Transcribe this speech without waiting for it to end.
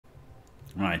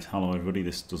Right, hello everybody,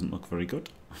 this doesn't look very good.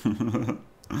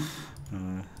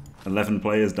 11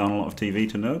 players down a lot of TV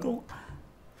to Nurgle.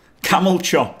 Camel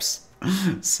Chops!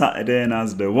 Saturday and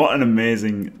Asda. What an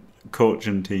amazing coach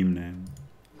and team name.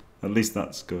 At least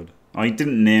that's good. Oh, he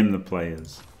didn't name the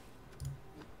players.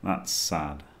 That's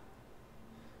sad.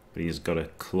 But he's got a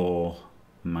claw,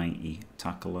 mighty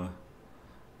tackler,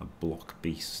 a block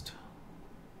beast.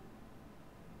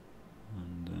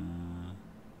 And,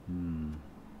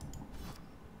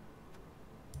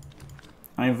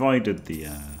 I avoided the,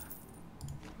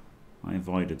 I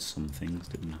avoided some things,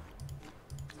 didn't I?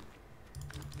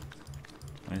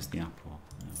 Where's the apple?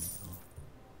 There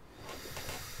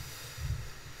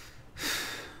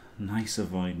we go. Nice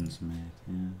avoidance, mate,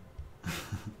 yeah.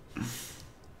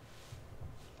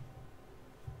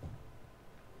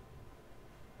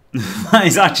 That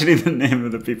is actually the name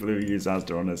of the people who use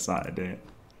Asda on a Saturday.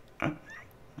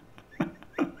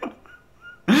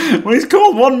 Well, he's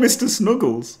called one Mr.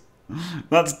 Snuggles.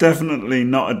 That's definitely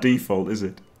not a default, is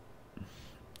it?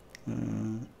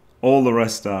 All the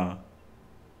rest are.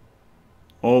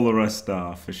 All the rest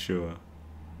are, for sure.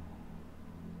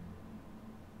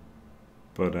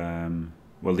 But,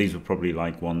 well, these were probably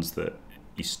like ones that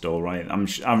he stole, right?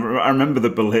 I remember the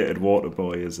belated water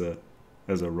boy as a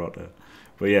rotter.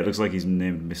 But yeah, it looks like he's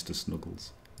named Mr.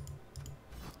 Snuggles.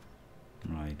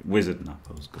 Right, Wizard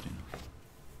Napo's good enough.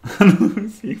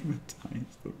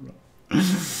 Humanize the rot.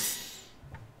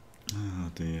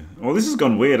 Oh dear. Well, this has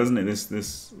gone weird, hasn't it?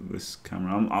 This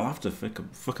camera. I'll have to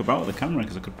fuck about with the camera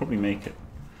because I could probably make it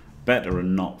better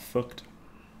and not fucked.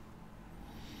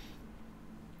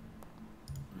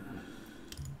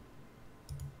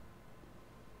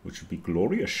 Which would be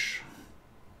glorious.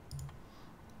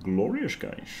 Glorious,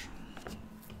 guys.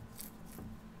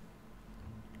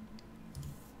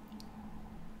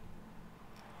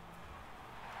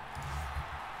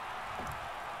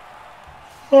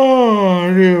 Oh,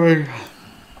 really?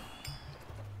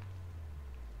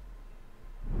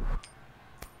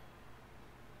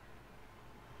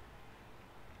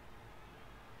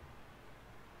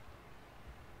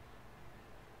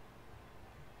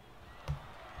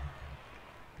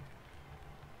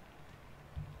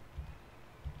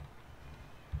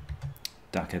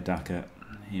 Daka,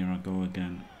 here I go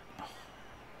again.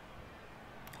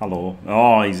 Hello.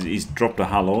 Oh, he's dropped a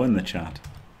hello in the chat.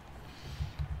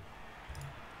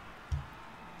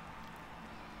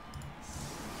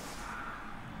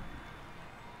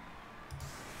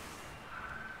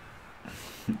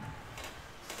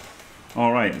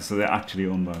 Alright, so they're actually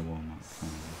owned by Walmart.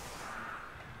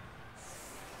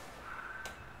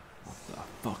 What the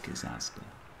fuck is Asda?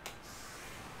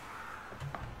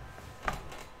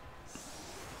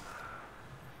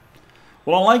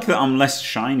 Well, I like that I'm less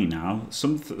shiny now.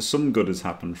 Some good has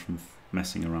happened from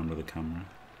messing around with the camera.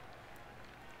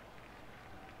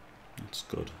 That's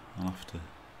good. I'll have to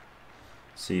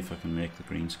see if I can make the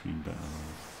green screen better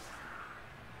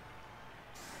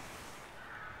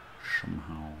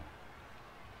somehow.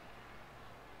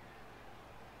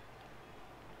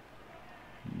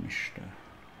 Mr.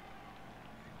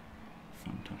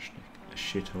 Fantastic. A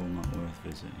shithole not worth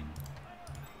visiting.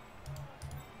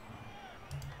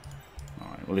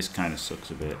 Alright, well this kind of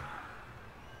sucks a bit.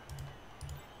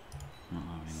 Not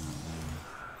having that there.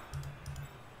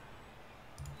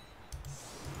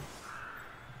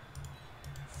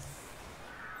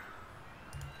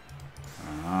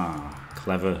 Ah,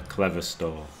 clever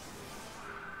store.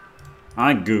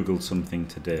 I googled something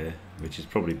today, which is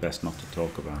probably best not to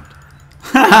talk about.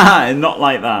 Not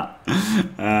like that.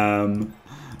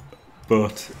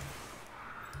 But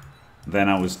then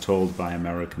I was told by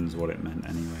Americans what it meant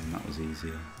anyway, and that was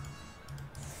easier.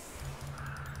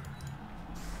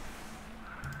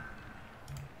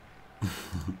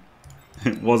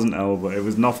 It wasn't Elba, it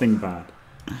was nothing bad.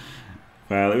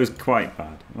 Well, it was quite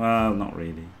bad. Well, not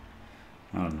really.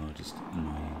 I don't know, just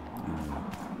annoying. I don't know.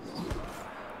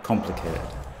 Complicated.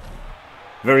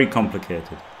 Very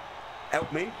complicated.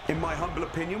 Help me, in my humble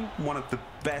opinion, one of the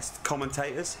best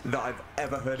commentators that I've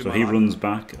ever heard in my life. So he runs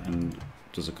back and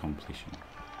does a completion.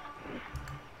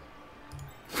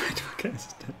 Okay,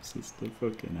 stepsister,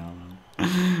 fucking hell.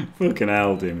 Fucking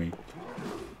hell, Dimmy.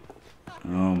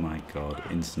 Oh my god,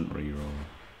 instant reroll.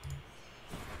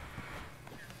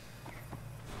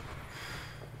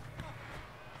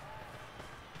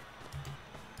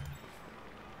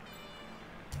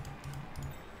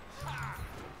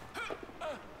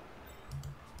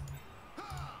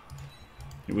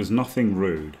 It was nothing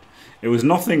rude. It was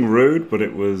nothing rude, but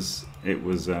it was yeah,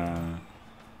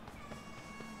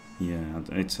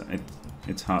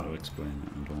 it's hard to explain it.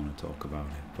 I don't want to talk about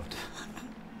it, but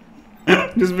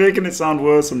Just making it sound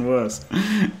worse and worse.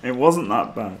 It wasn't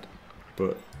that bad,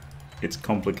 but it's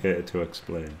complicated to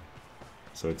explain,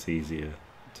 so it's easier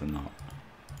to not.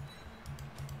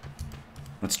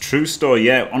 That's true story,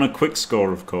 yeah. On a quick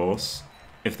score, of course,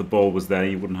 if the ball was there,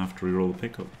 you wouldn't have to reroll the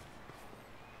pickup.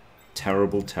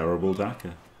 Terrible, terrible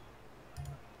Daka.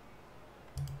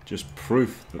 Just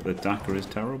proof that the Daka is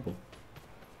terrible.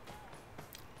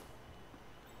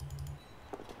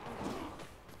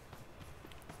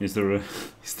 Is there a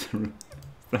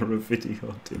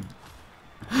video, Tim?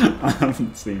 I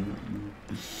haven't seen it.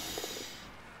 No.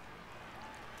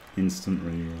 Instant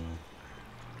reroll.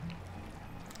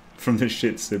 From the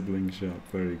shit sibling shop.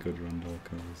 Very good, Randall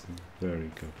Carlson.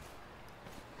 Very good.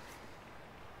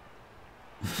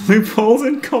 Loopholes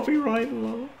in copyright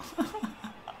law.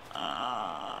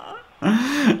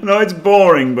 No, it's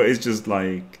boring, but it's just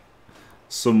like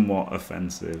somewhat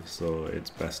offensive, so it's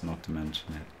best not to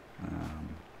mention it.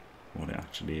 What it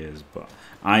actually is, but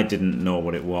I didn't know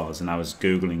what it was, and I was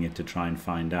googling it to try and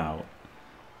find out,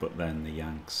 but then the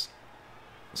Yanks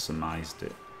surmised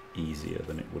it easier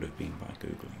than it would have been by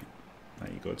googling it. There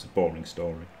you go. It's a boring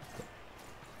story.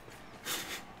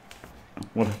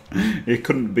 It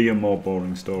couldn't be a more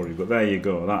boring story, but there you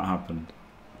go. That happened.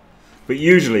 But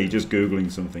usually just googling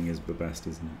something is the best,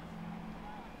 isn't it?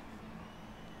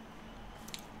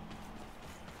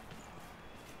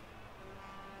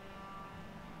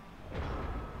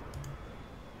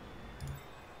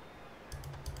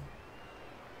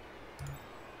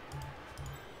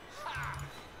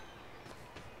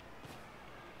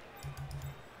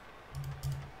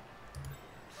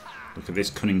 Look at this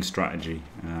cunning strategy.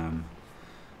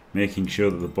 Making sure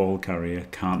that the ball carrier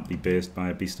can't be based by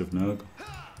a beast of Nurgle.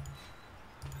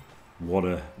 What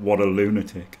a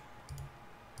lunatic.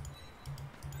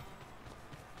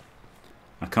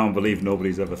 I can't believe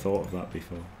nobody's ever thought of that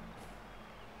before.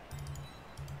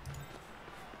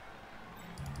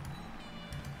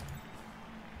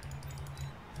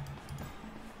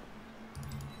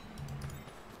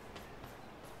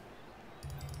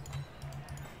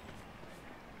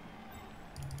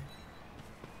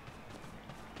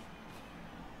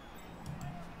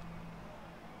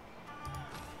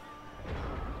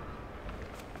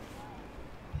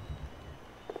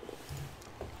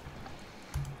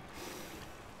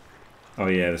 Oh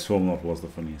yeah, the swarm mod was the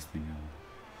funniest thing ever.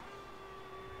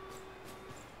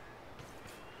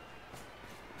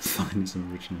 Find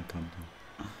some original content.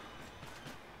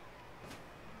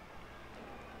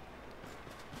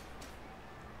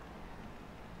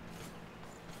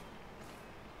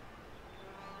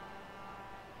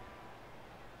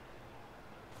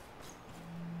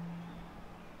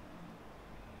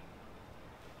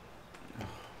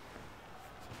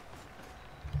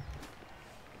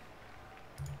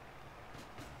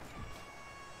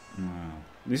 Wow.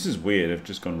 This is weird, I've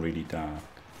just gone really dark.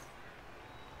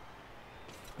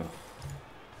 Ugh.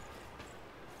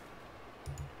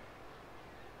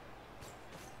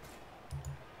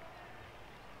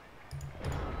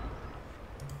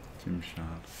 Jim Shard.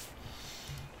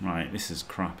 Right, this is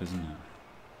crap, isn't it?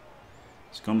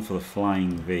 It's gone for the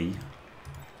flying V.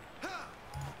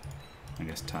 I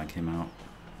guess tag him out.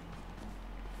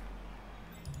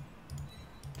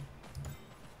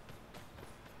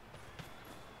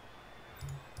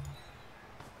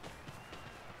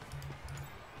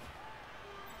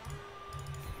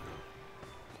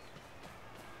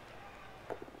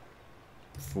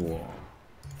 Four.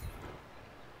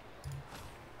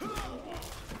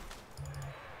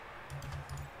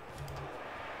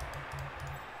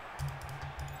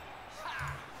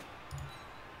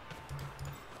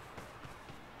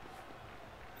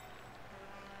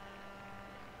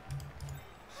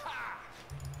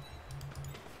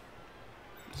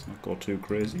 Let's not go too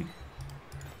crazy.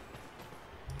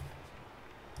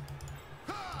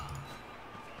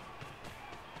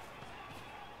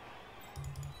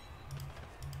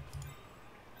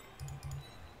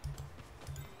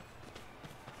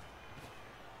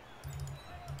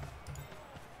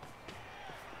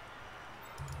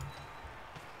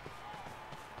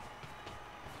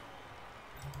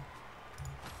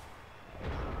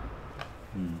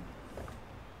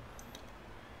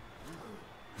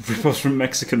 Ripoffs from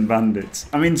Mexican bandits.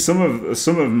 I mean, some of my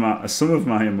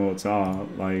emotes are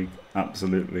like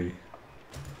absolutely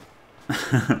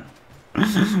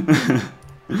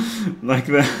like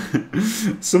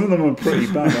that. Some of them are pretty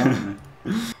bad, aren't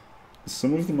they?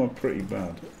 Some of them are pretty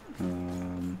bad.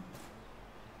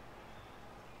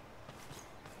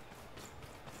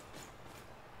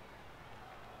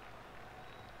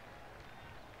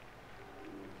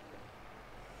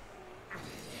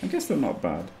 I guess they're not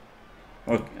bad.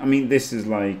 I mean, this is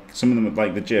like some of them,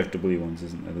 like the JFW ones,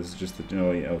 isn't there? This is just the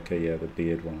okay, yeah, the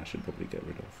beard one. I should probably get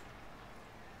rid of.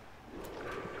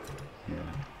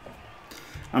 Yeah.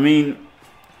 I mean,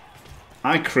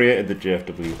 I created the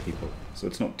JFW people, so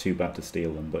it's not too bad to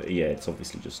steal them. But yeah, it's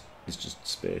obviously just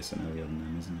space and earlier than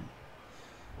them, isn't it?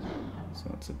 So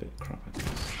that's a bit crap, I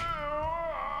guess.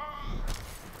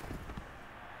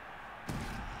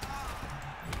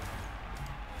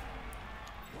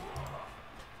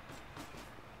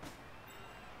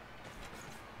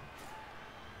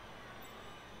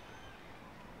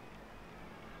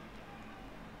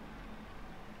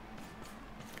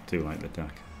 I do like the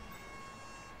deck.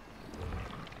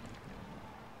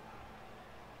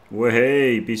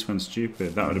 Hey, Beast went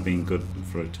stupid. That would have been good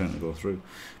for a turn to go through.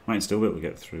 Might still be able to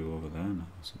get through over there now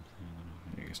or something. I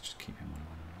don't know. I guess just keep him on.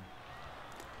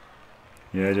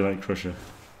 Yeah, do you like Crusher?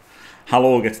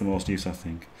 Hallow gets the most use, I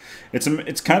think.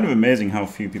 It's kind of amazing how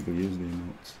few people use the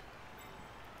emotes.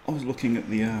 I was looking at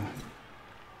the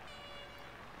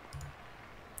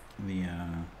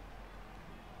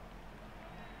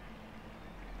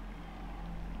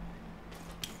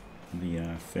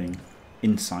thing,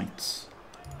 insights,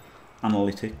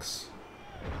 analytics,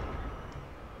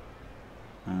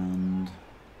 and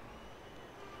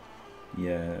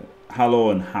yeah, Hallow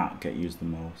and Hat get used the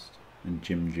most, and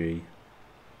Jim G.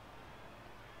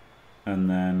 And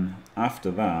then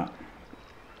after that,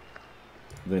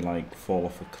 they like fall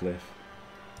off a cliff.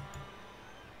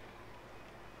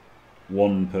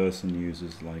 One person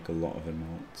uses like a lot of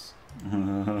emotes.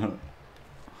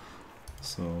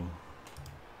 So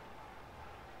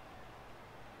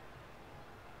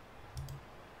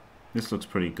this looks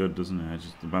pretty good, doesn't it?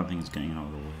 The bad thing is getting out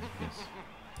of the way, I guess.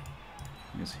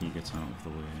 I guess he gets out of the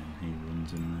way and he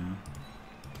runs in there.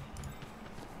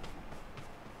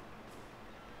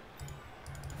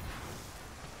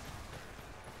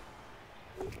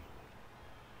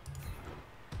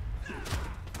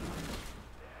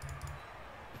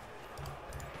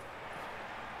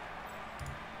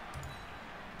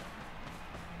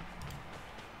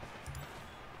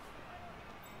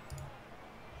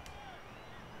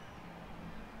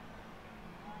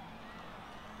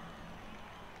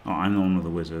 Oh, I'm the one with the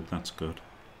wizard, that's good.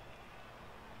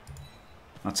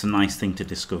 That's a nice thing to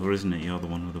discover, isn't it? You're the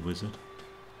one with the wizard.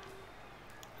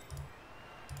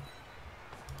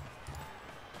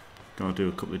 Gotta do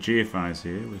a couple of GFIs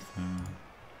here with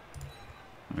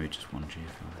maybe just one GFI.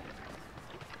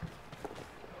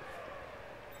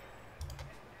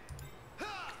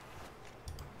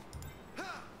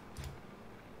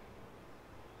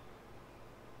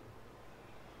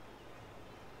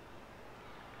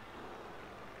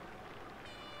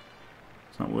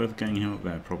 Is that worth getting him up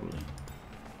there? Probably.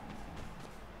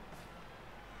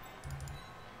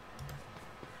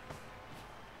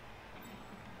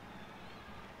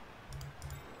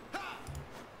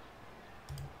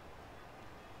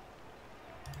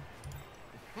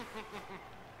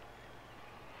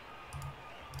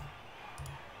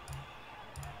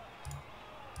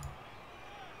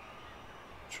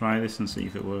 Try this and see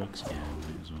if it works. Yeah,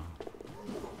 might as well.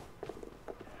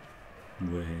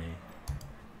 Way.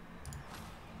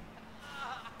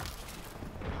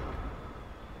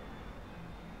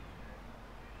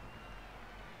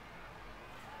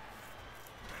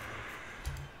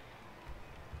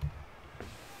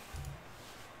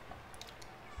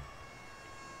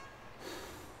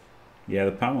 Yeah,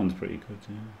 the power one's pretty good,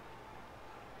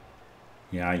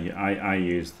 yeah. Yeah, I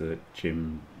use the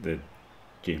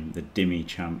Dimmy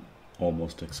champ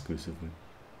almost exclusively.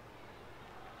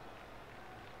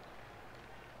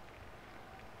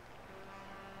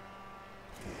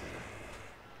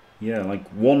 Yeah, like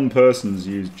one person's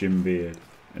used Jim Beard,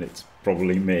 and it's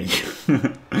probably me.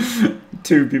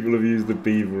 2 people have used the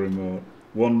Beaver remote.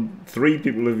 3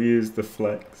 people have used the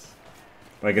Flex.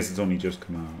 I guess it's only just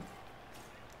come out.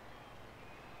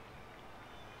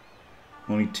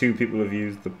 Only 2 people have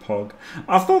used the Pog.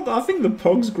 I think the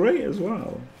Pog's great as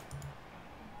well.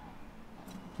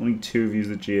 Only 2 have used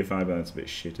the GFI, but that's a bit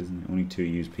shit, isn't it? Only 2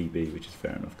 use PB, which is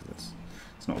fair enough because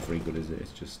it's not very good, is it?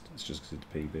 It's just because it's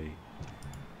PB.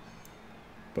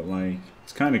 But like,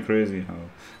 it's kind of crazy how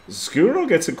Skuro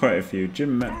gets it quite a few.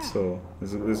 Jim Metzo,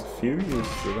 there's a few uses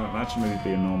of that. That should maybe be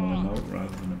a normal emote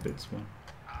rather than a bits one.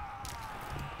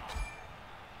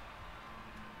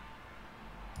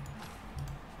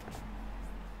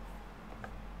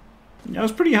 I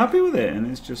was pretty happy with it, and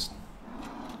it's just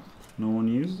no one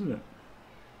uses it.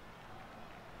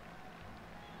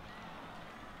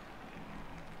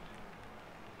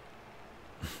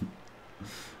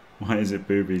 Why is it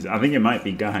boobies? I think it might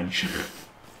be Gaish.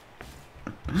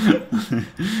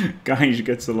 Gaish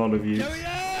gets a lot of use.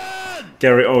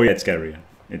 Gary. Oh yeah, it's Gary.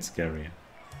 It's Gary.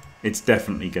 It's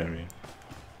definitely Gary.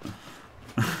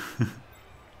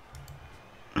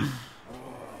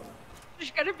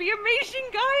 It's gonna be amazing,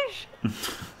 guys.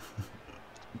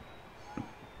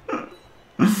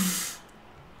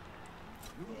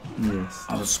 Yes.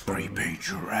 I'll spray paint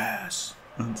your ass.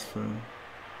 That's fair.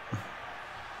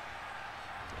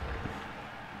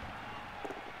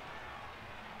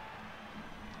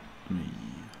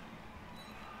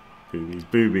 Boobies.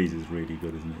 Boobies is really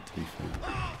good, isn't it, to be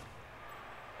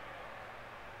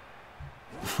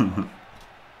fair?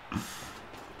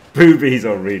 Boobies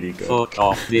are really good. Fuck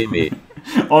off, Dimmy.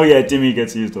 Oh yeah, Dimmy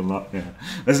gets used a lot, yeah.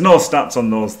 There's no stats on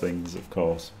those things, of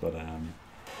course, but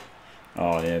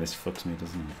oh yeah, this fucks me,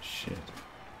 doesn't it? Shit.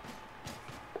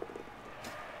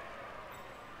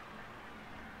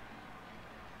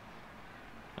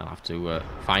 I'll have to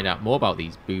find out more about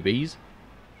these boobies.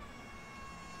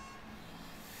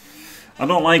 I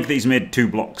don't like that he's made 2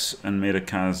 blocks and made a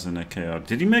Kaz and a KO.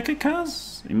 Did he make a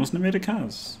Kaz? He mustn't have made a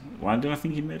Kaz. Why did I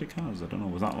think he made a Kaz? I don't know.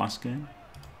 Was that last game?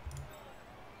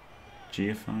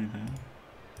 GFI there.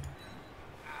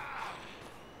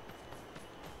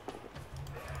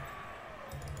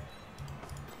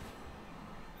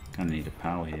 Gonna need a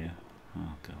power here.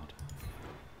 Oh god.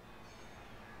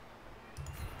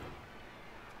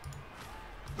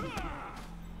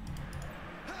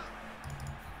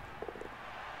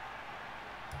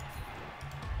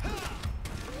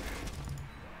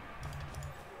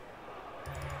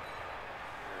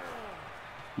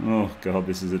 Oh god,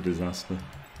 this is a disaster.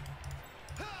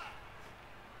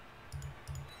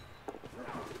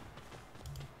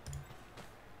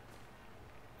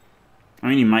 I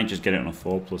mean, he might just get it on a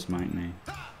 4+, mightn't he?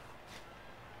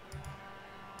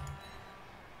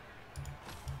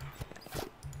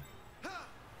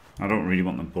 I don't really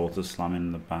want them both to slam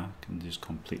in the back and just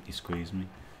completely squeeze me.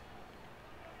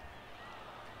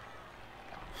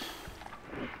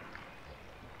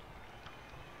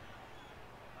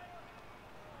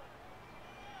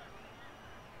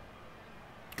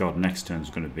 God, next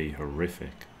turn's going to be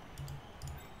horrific.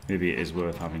 Maybe it is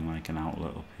worth having like an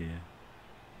outlet up here.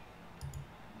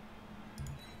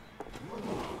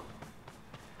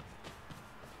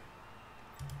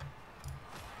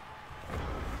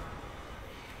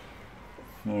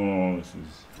 Oh,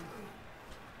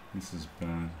 this is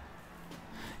bad.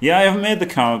 Yeah, I haven't made the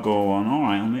cargo one.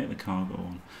 Alright, I'll make the cargo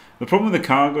one. The problem with the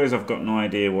cargo is I've got no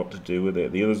idea what to do with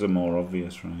it. The others are more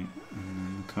obvious, right?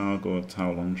 The cargo, it's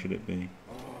how long should it be?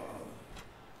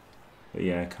 But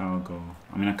yeah, cargo.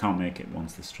 I mean, I can't make it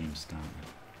once the stream started.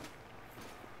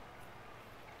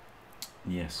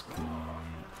 Yes, please.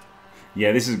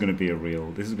 Yeah, this is going to be a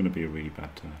really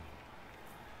bad turn.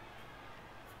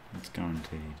 It's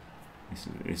guaranteed. This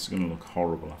is going to look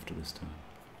horrible after this turn.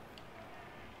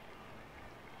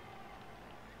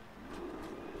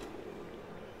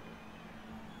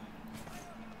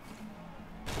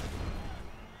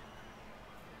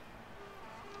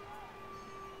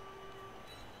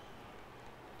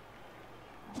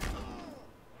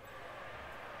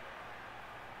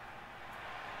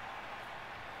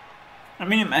 I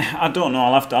mean, I don't know.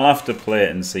 I'll have to play it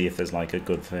and see if there's like a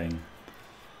good thing.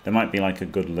 There might be like a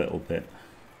good little bit.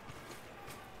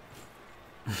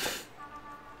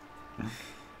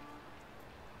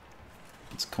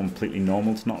 It's completely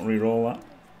normal to not re-roll that.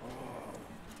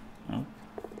 Oh.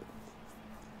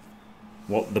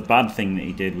 What the bad thing that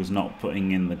he did was not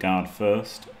putting in the guard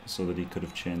first, so that he could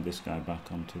have chained this guy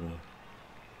back onto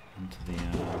the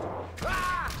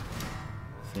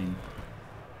thing.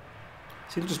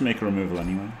 So he'll just make a removal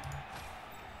anyway.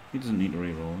 He doesn't need to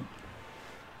re-roll it.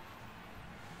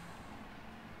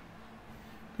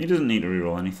 He doesn't need to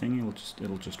re-roll anything.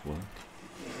 It'll just work.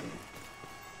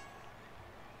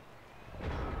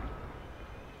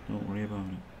 Don't worry about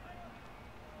it.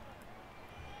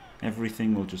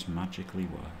 Everything will just magically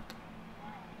work.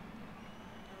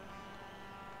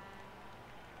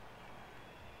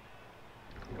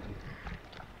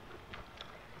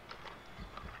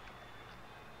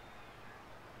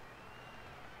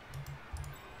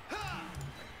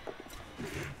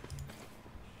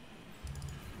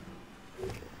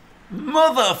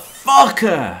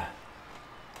 Motherfucker!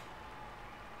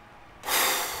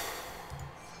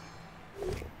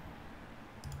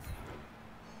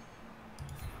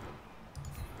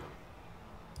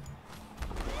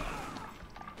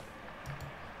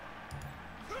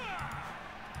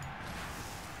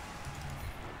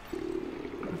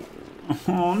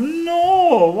 Oh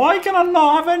no! Why can I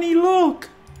not have any luck?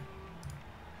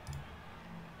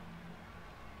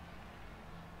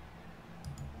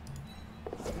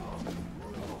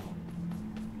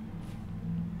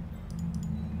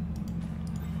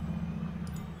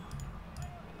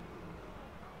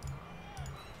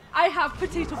 I have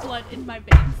potato blood in my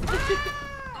veins.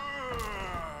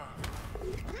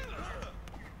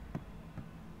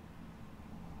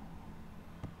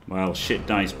 Well, shit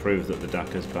dice prove that the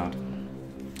Daka's bad.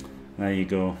 There you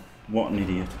go. What an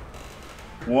idiot.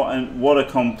 What a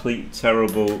complete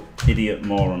terrible idiot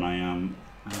moron I am.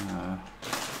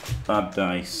 Bad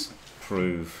dice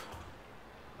prove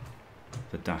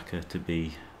the Daka to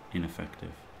be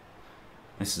ineffective.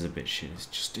 This is a bit shit.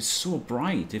 It's so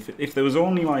bright. If there was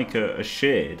only like a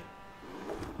shade,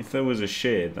 if there was a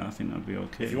shade, I think that'd be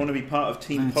okay. If you want to be part of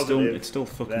Team Positive, it's still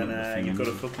fucking then up the thing, you've got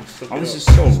to fucking suck it this up. is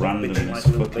so Stop random. bitching It's like a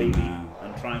little fucking baby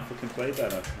and try and fucking play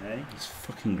better, eh? It's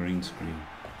fucking green screen.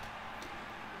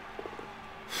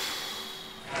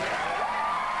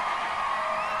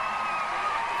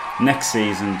 Next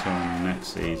season, Tony, next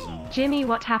season. Jimmy,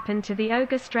 what happened to the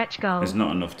ogre stretch goal? There's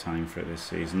not enough time for it this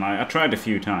season. I tried a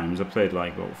few times. I played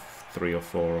like 3 or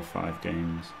 4 or 5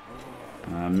 games.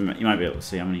 You might be able to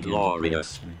see how many games.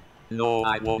 Glorious. No,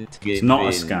 I won't give It's not in a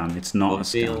scam. It's not a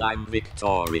scam. until I'm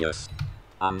victorious,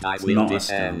 and I will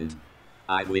defend.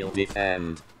 I will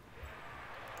defend.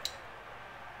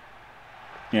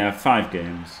 Yeah, 5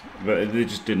 games, but it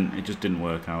just didn't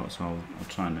work out. So I'll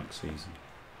try next season.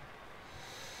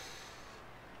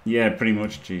 Yeah, pretty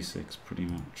much G6, pretty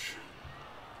much.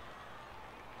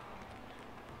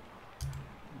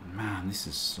 Man, this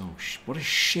is so what a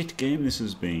shit game this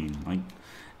has been. Like,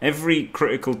 every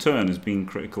critical turn has been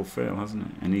critical fail, hasn't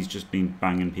it? And he's just been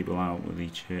banging people out with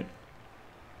each hit.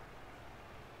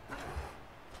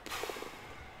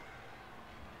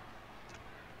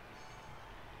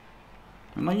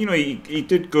 And like, you know, he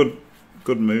did good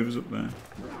moves up there.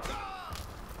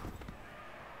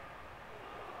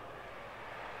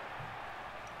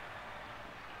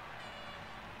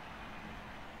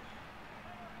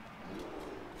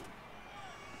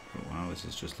 This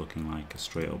is just looking like a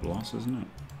straight up loss, isn't it?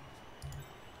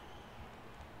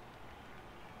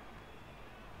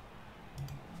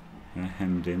 Yeah,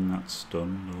 hemmed in, that's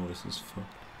stunned. Oh, this is fucked.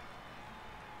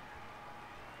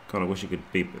 God, I wish it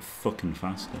could be a bit fucking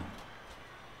faster.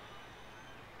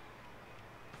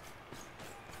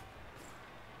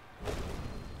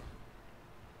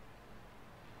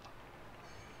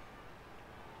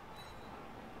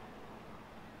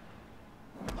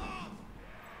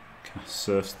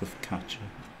 Surfs the catcher.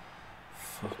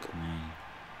 Fuck me.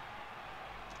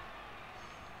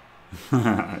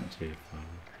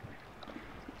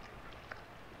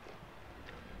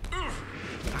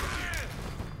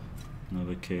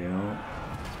 Another KO.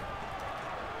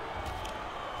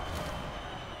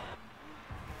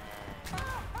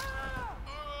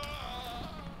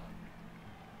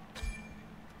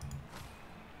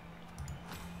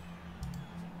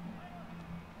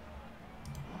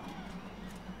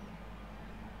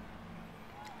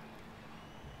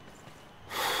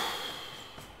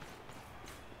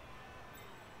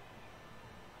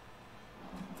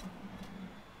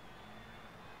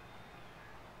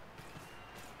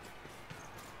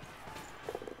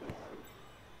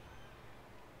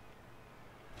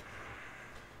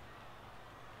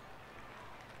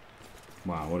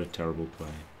 Wow, what a terrible play.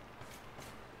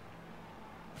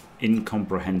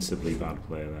 Incomprehensibly bad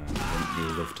play there.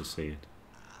 You'd love to see it.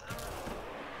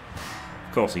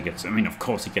 Of course he gets, of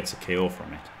course he gets a KO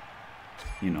from it.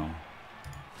 You know,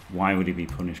 why would he be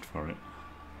punished for it?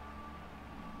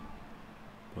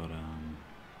 But,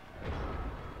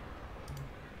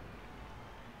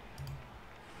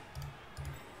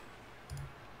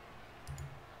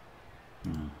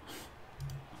 no.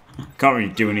 Can't really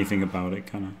do anything about it,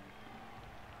 can I?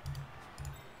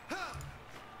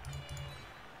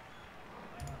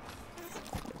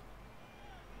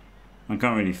 I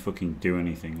can't really fucking do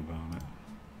anything about it.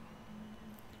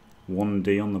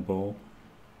 1D on the ball.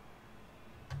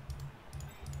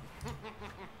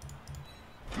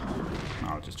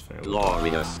 I'll just fail.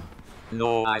 Glorious.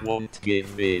 No, I won't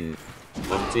give in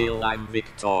until I'm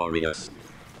victorious,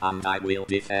 and I will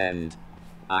defend.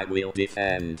 I will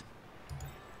defend.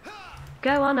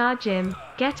 Go on, our Jim.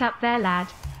 Get up there, lad.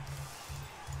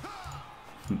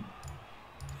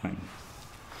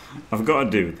 I've got to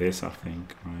do this, I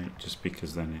think, right? Just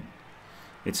because then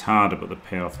it's harder, but the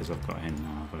payoff is I've got him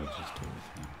now. I've got to just do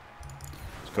it now.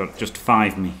 It's got just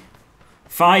 5 me.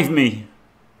 5 me!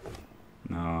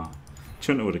 No.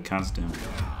 Chunter would have cast him.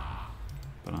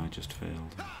 But I just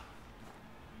failed.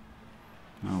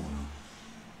 Oh well.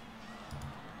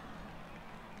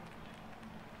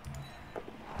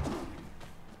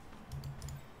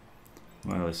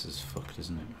 Well, this is fucked,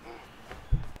 isn't it?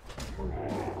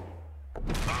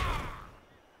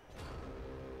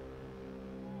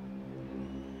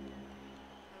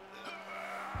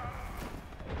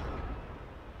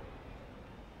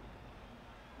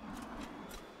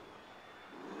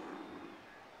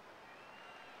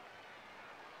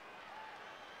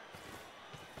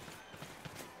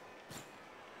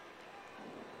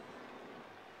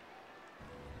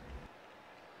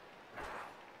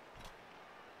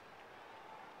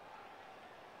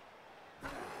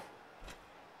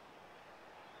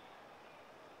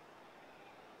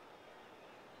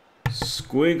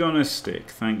 Squig on a stick,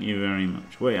 thank you very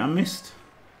much. Wait, I missed...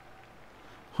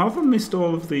 How have I missed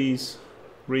all of these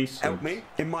resubs? Help me,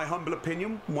 in my humble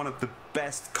opinion, one of the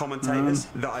best commentators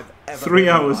that I've ever 3 met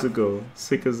in my hours life. ago,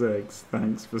 sick as eggs,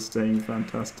 thanks for staying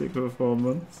fantastic for 4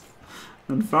 months.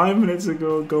 And 5 minutes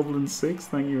ago, Goblin 6,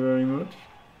 thank you very much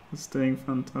for staying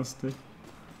fantastic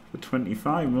for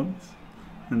 25 months.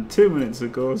 And 2 minutes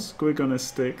ago, Squig on a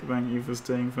stick, thank you for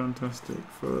staying fantastic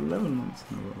for 11 months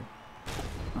in a row.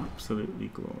 Absolutely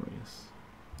glorious.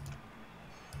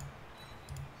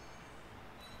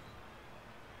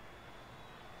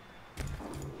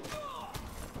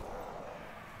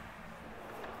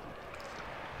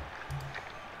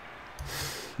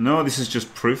 No, this is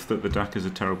just proof that the DAC is a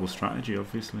terrible strategy,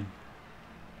 obviously.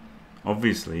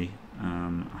 Obviously,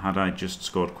 had I just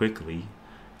scored quickly,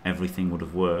 everything would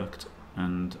have worked,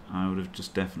 and I would have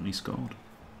just definitely scored.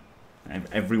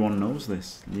 Everyone knows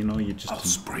this. You know, you're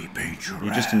just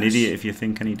an idiot if you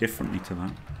think any differently to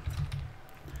that.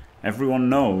 Everyone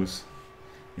knows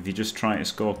if you just try to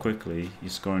score quickly,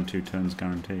 you're scoring 2 turns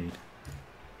guaranteed.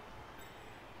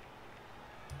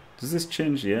 Does this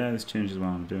change? Yeah, this changes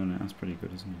while I'm doing it. That's pretty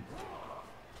good, isn't it?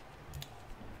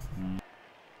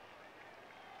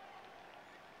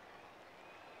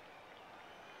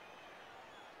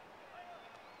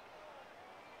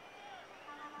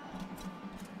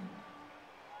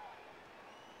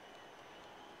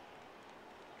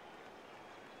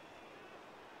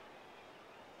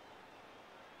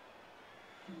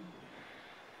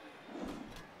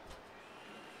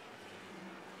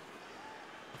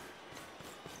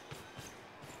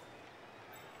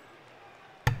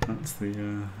 That's the,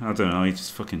 I don't know, he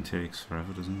just fucking takes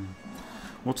forever, doesn't he?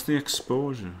 What's the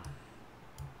exposure?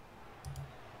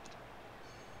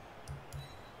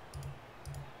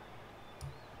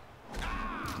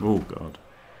 Oh god.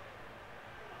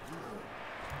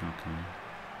 Okay.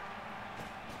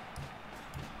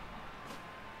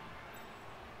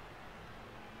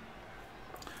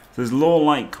 There's low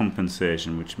light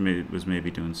compensation, which was maybe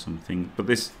doing something, but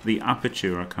the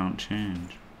aperture I can't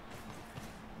change.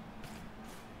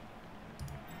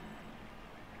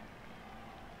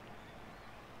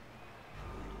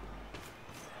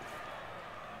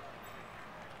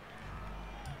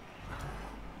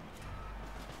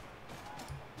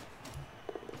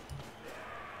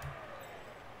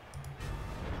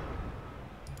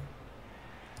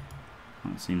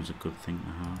 That seems a good thing to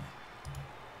have.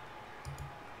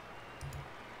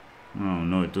 Oh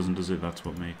no, it doesn't, does it? That's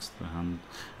what makes the hand.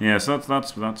 Yeah, so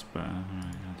that's better. Right,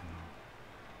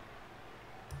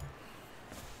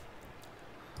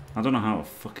 I don't know how to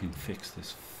fucking fix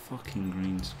this fucking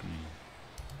green screen.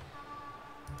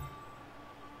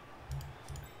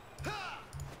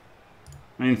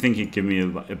 I didn't think he'd give me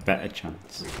a better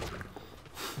chance.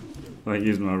 Like,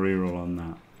 use my reroll on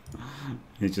that.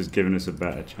 He's just giving us a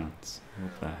better chance.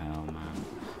 What the hell, man?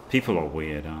 People are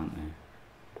weird, aren't they?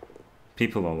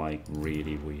 People are like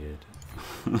really weird.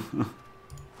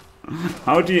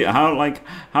 How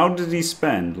did he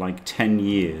spend like 10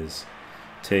 years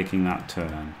taking that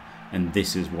turn, and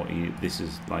this is what he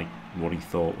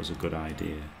thought was a good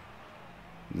idea.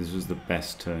 This was the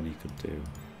best turn he could do.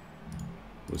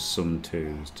 Was some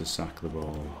 2s to sack the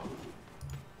ball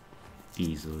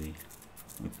easily,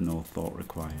 with no thought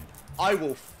required. I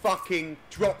will fucking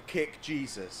drop kick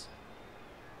Jesus.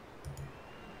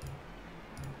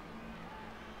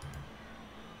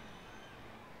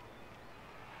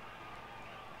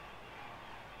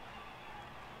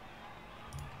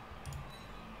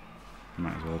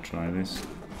 Might as well try this.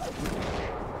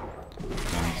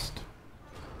 Fast.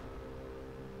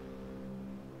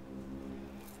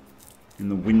 In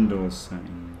the Windows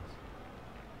settings.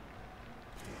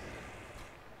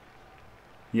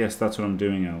 Yes, that's what I'm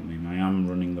doing, Eltmeme. I am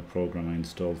running the program I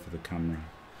installed for the camera.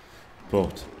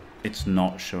 But it's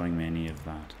not showing me any of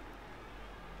that.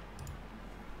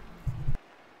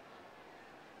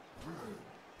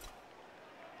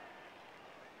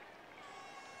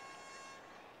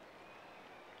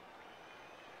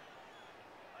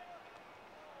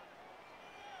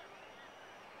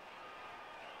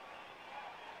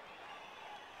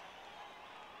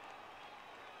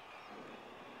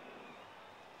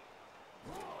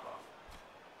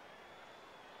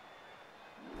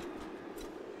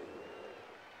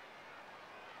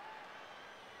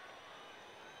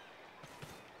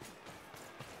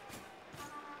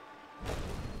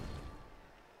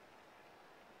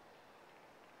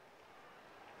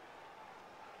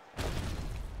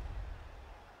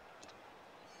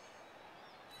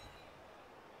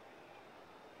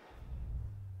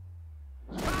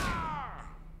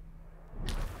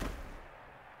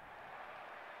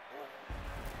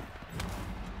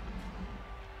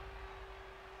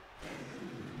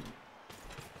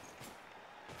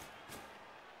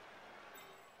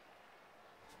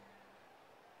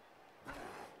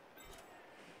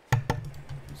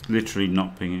 literally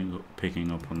not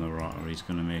picking up on the rotter. He's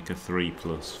going to make a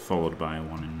 3+ followed by a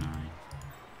 1 in 9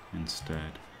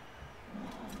 instead.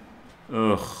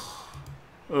 Ugh.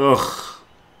 Ugh.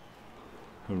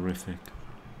 Horrific.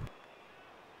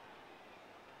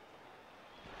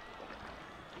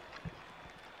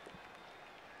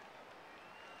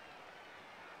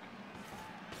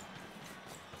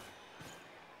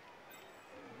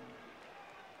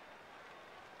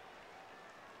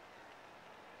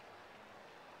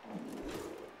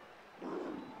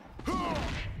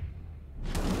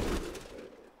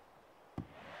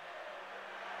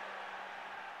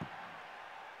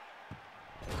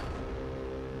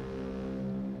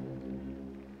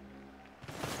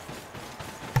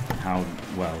 How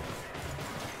well,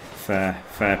 fair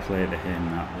play to him.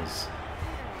 That was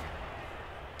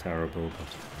terrible, but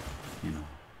you know,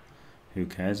 who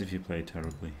cares if you play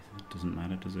terribly? It doesn't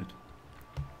matter, does it?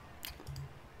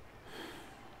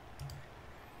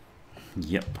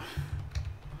 Yep.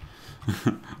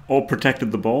 Or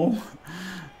protected the ball.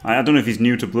 I don't know if he's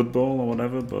new to Blood Bowl or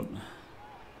whatever, but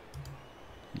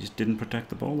he just didn't protect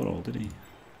the ball at all, did he?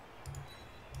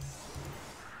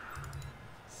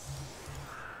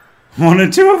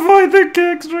 Wanted to avoid the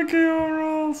extra KO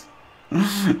rolls.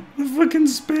 The fucking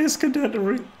space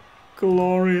cadetry.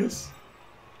 Glorious.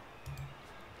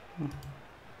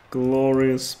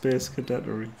 Glorious space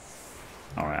cadetry.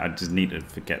 Alright, I just need to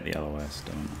forget the LOS,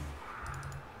 don't I?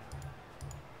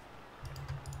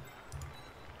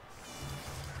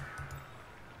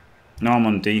 No, I'm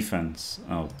on defense.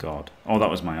 Oh god. Oh, that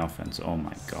was my offense. Oh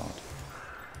my god.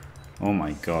 Oh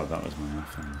my god, that was my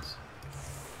offense.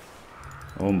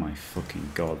 Oh my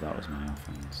fucking god, that was my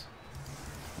offense.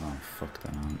 Oh, fuck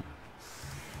that, aren't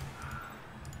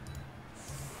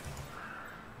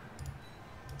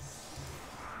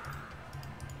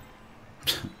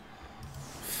I?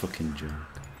 Fucking joke.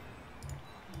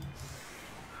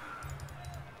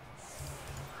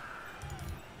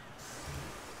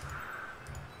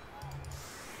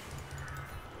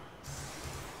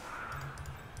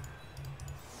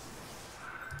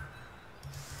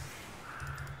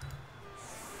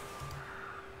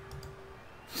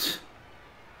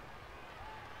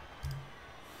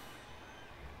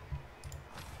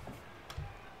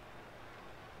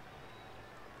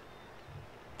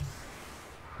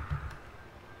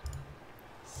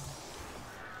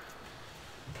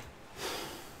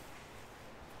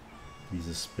 He's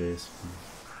a space.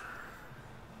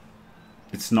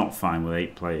 It's not fine with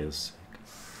 8 players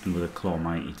and with a claw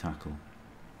mighty tackle.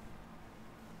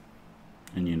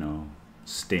 And you know,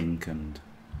 stink and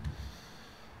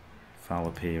foul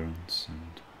appearance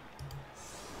and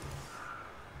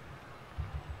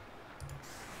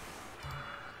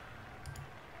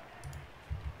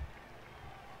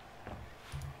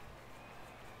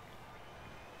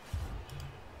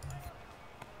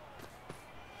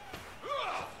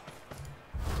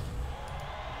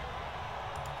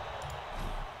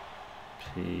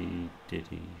P.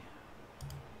 Diddy.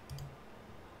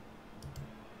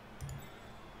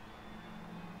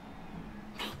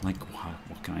 Like,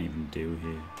 what can I even do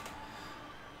here?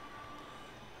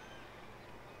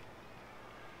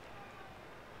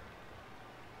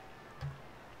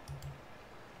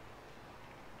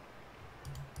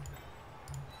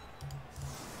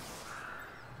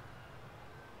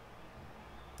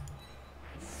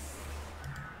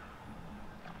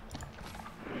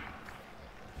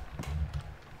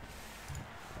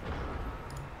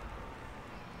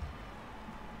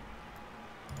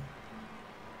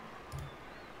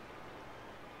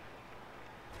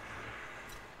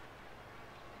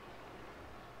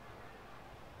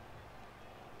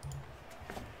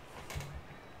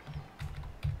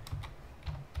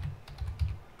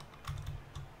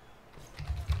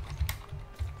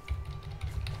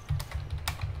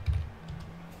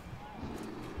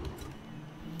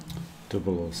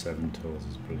 .007 toes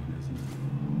is brilliant,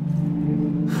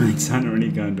 isn't it? It's under any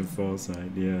kind of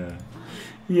foresight, yeah.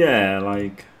 Yeah,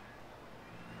 like,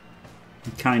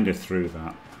 he kind of threw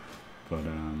that, but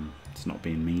it's not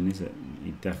being mean, is it?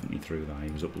 He definitely threw that.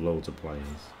 He was up loads of players,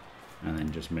 and then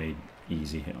just made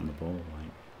easy hit on the ball,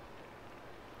 like.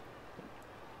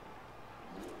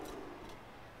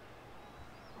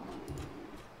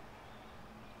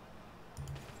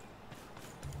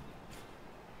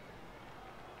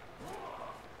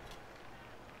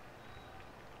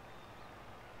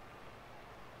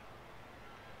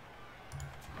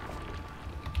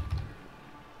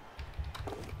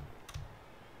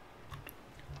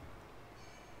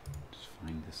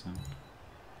 Find this out.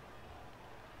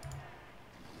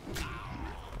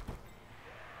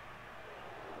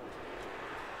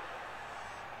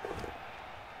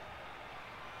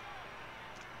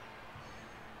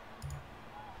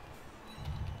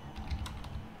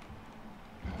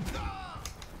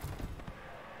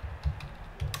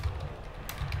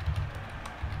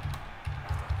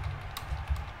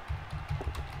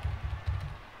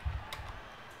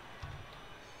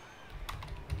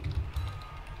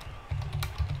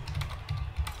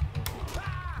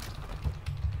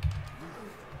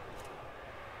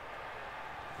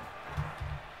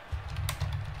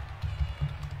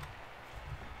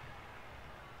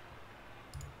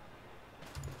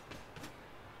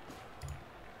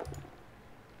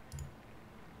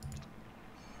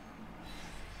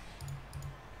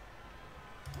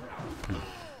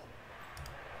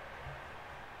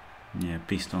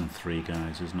 beast on 3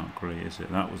 guys is not great, is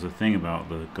it? That was the thing about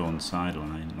the going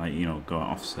sideline, like, you know, go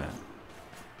offset.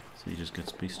 So he just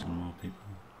gets beast on more people.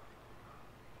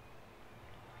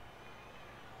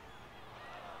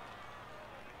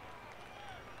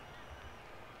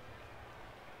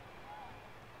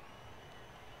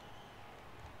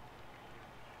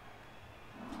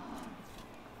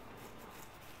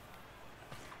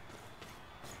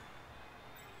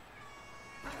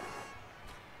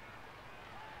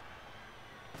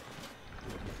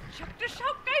 Check this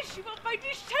out, guys. You won't find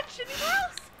these checks anywhere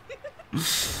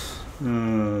else.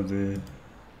 Oh dear.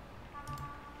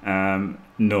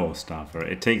 No, Staffer.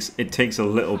 It takes a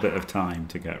little bit of time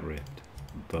to get ripped,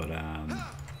 but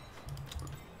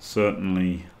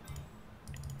certainly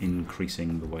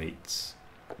increasing the weights,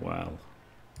 well,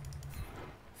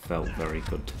 felt very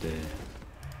good today.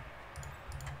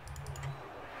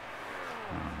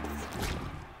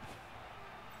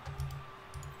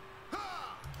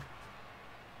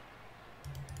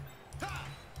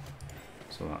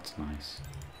 So that's nice.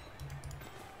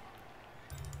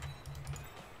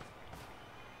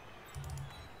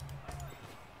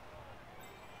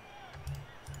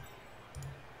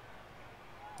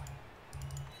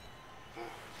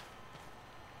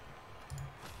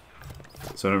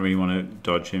 So I don't really want to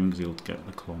dodge him because he'll get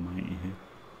the claw mighty here.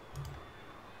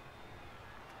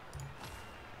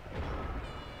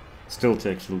 Still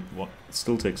takes a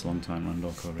long time on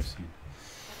Nurgle Chorus.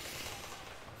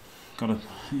 Gotta,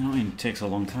 you know what I mean? It takes a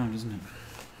long time, doesn't it?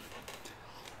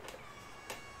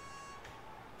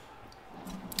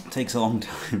 It takes a long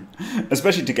time,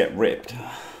 especially to get ripped.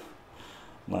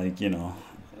 Like, you know,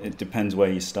 it depends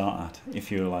where you start at.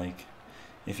 If you're like,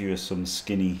 if you were some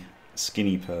skinny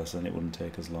person, it wouldn't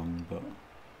take as long. But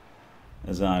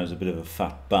as I was a bit of a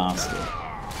fat bastard,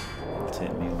 it'll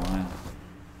take me a while.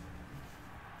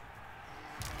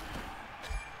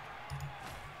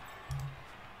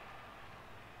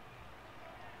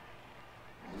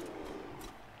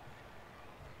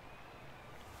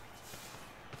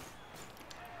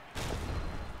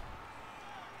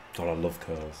 God, I love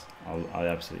curls. I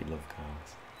absolutely love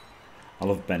curls. I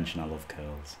love bench and I love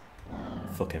curls.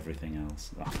 Fuck everything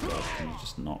else. Oh God, can you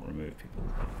just not remove people?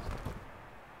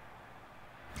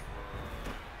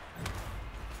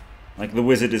 Like, the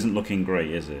wizard isn't looking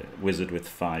great, is it? Wizard with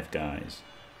 5 guys.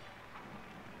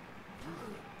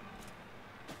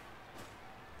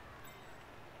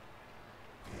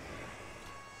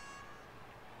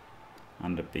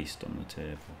 And a beast on the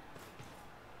table.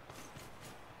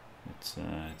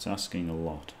 It's asking a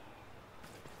lot.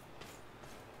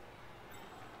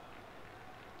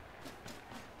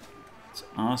 It's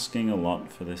asking a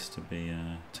lot for this to be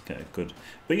to get a good.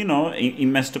 But you know, he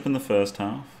messed up in the first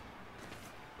half.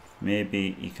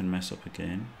 Maybe he can mess up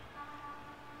again.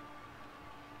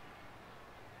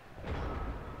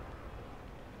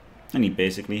 And he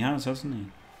basically has, hasn't he?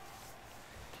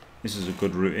 This is a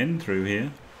good route in through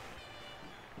here.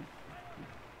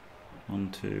 1,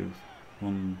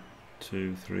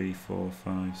 2, 3, 4,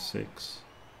 5, 6.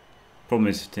 Problem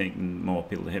is taking more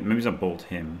people to hit. Maybe I bolt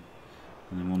him.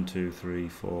 And then 1, 2, 3,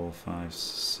 4, 5,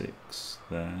 6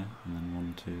 there. And then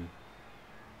 1, 2,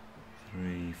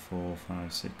 3, 4,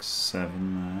 5, 6,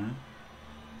 7 there.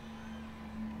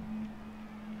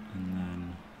 And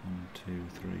then 1, 2,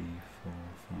 3, 4,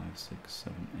 5, 6,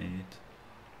 7,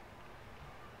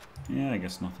 8. Yeah, I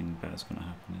guess nothing bad's gonna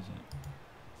happen, is it?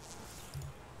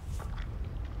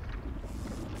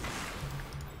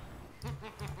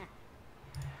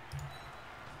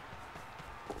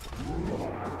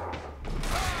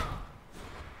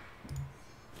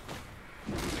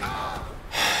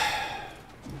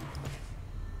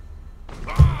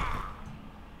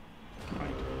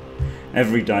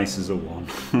 Every dice is a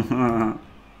 1.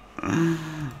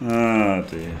 Oh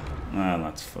dear. Well,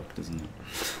 that's fucked, isn't it?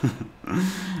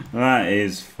 That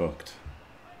is fucked.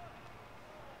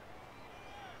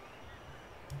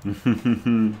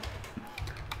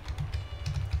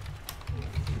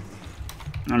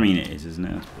 I mean, it is, isn't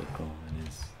it? That's blood bowl. It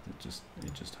is.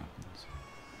 It just happens.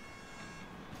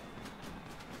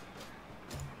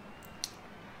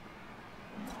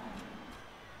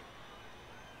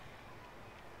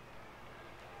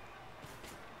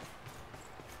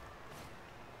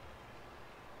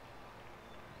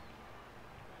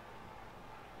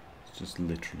 It's just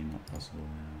literally not possible.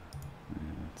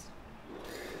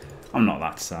 I'm not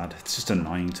that sad. It's just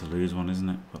annoying to lose one, isn't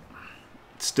it? But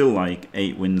it's still like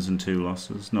 8 wins and 2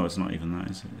 losses. No, it's not even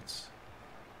that, is it? It's...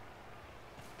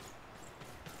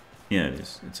 Yeah, it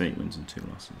is. It's 8 wins and 2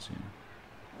 losses, yeah.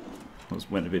 I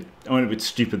went a bit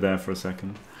stupid there for a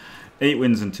second. 8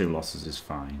 wins and 2 losses is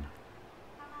fine.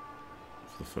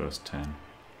 For the first 10.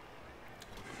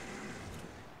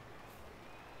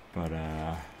 But,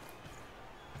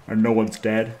 and no one's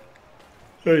dead.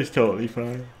 It's totally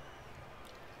fine.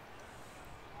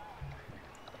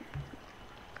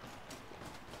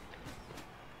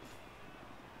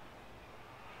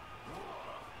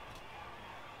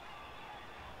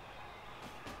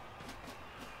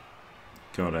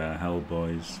 Got a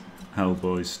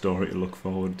Hellboy's story to look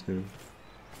forward to.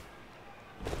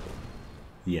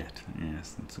 Yet,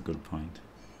 yes, that's a good point.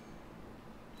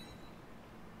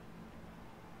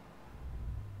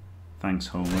 Thanks,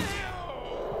 Homer.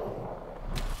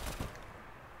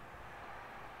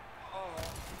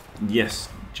 Yes,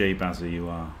 J Bazzer, you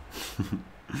are.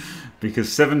 Because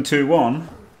 7-2-1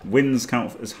 wins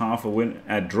count as half a win.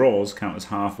 Draws count as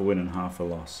half a win and half a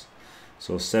loss.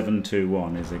 So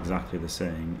 7-2-1 is exactly the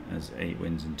same as 8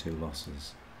 wins and 2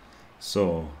 losses.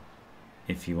 So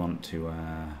if you want to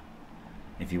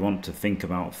think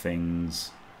about things,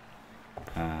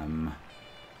 you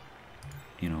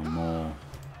know, more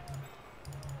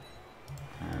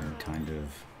kind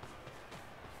of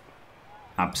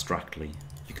abstractly,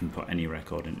 you can put any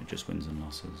record into just wins and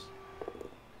losses.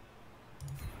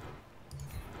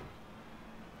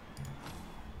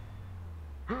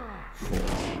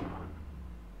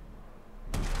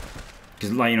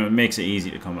 Because, like, you know, it makes it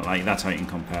easy to comment. Like, that's how you can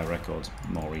compare records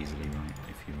more easily, right?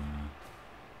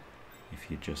 If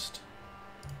you just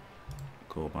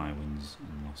go by wins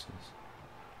and losses.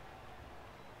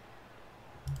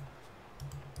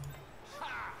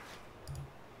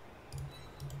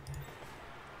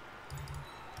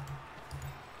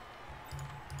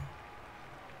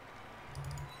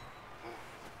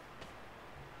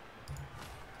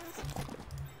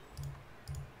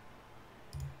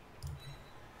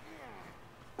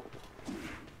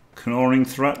 Canoring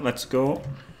threat, let's go.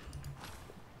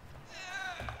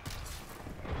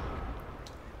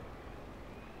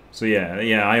 So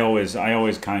yeah, I always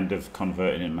kind of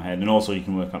convert it in my head, and also you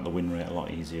can work out the win rate a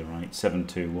lot easier, right?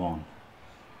 7-2-1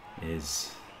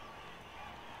 is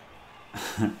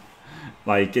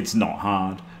like, it's not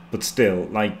hard, but still,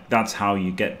 like, that's how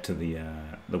you get to the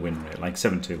win rate. Like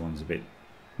 7-2-1 is a bit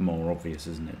more obvious,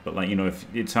 isn't it? But, like, you know, if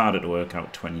it's harder to work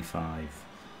out 25-6-7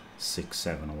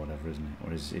 or whatever, isn't it?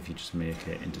 Whereas if you just make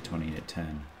it into 28-10,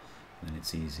 then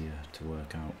it's easier to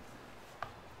work out.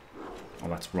 Or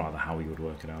that's rather how you would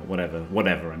work it out.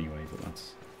 Whatever anyway, but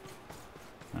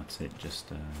that's it.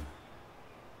 Just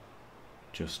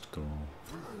go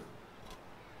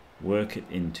work it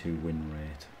into win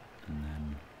rate,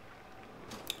 and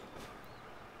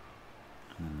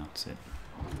then that's it.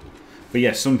 But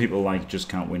yeah, some people like just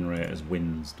count win rate as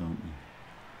wins, don't they?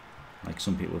 Like,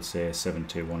 some people would say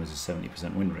 7-2-1 is a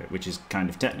 70% win rate, which is kind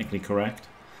of technically correct,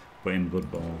 but in Blood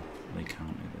Bowl they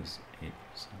count it as 8%.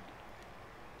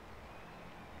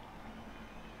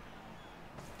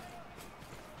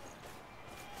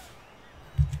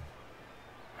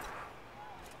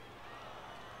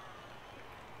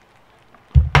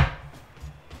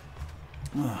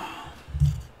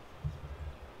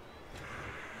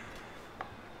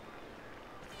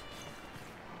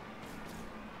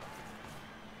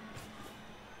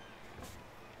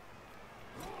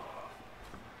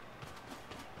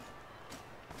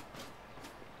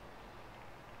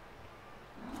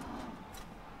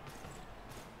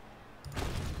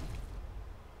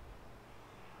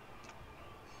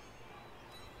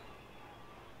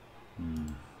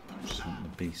 Just want the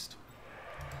beast.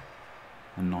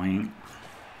 Annoying.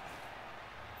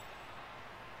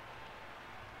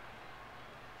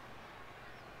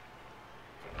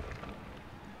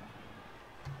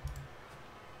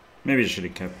 Maybe I should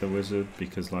have kept the wizard,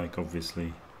 because, like,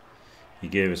 obviously he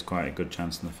gave us quite a good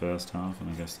chance in the first half, and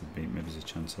I guess maybe there's a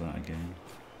chance of that again.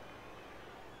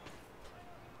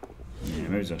 Yeah,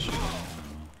 maybe I should.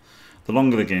 The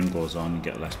longer the game goes on, you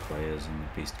get less players, and the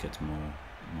beast gets more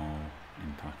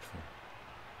impactful.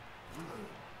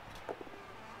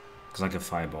 Because, like, a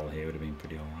fireball here would have been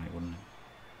pretty alright, wouldn't it?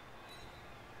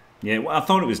 Yeah, well, I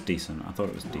thought it was decent.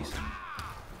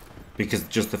 Because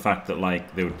just the fact that,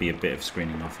 like, there would be a bit of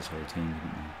screening off this whole team,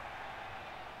 wouldn't there?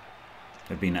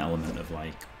 There'd be an element of,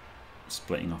 like,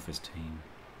 splitting off his team.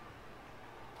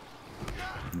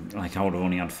 Like, I would have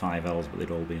only had 5 Elves, but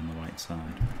they'd all be on the right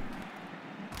side.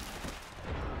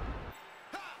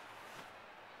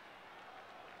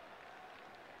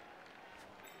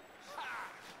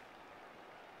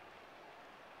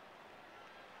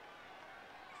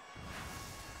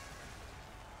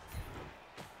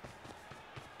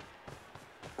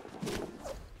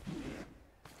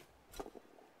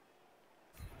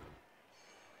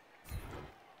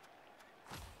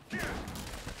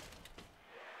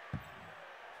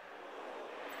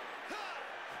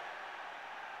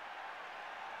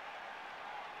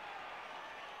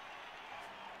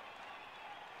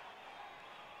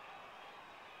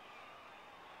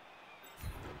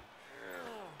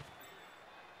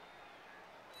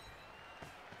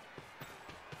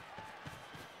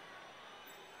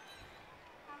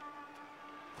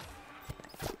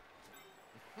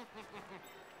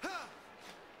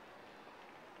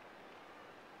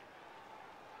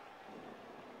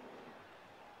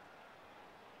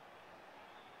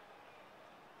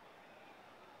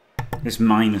 This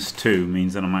 -2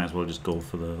 means that I might as well just go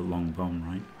for the long bomb,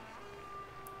 right?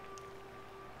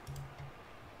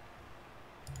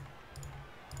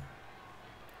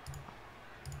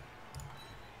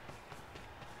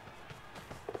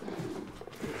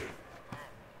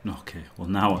 Okay, well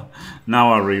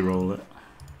now I re-roll it.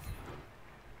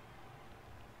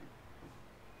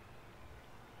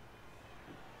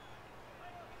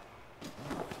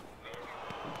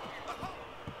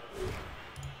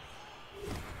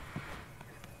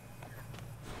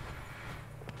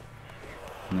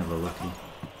 Never lucky.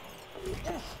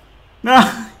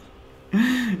 Nah!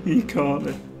 He caught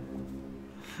it.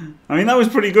 I mean, that was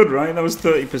pretty good, right? That was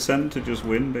 30% to just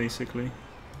win, basically.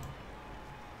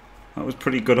 That was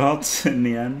pretty good odds in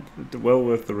the end. Well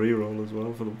worth the reroll as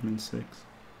well for the 1 in 6.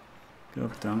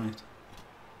 God damn it.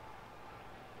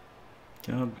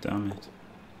 God damn it.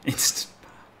 It's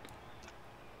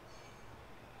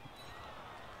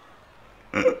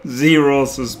bad. Zero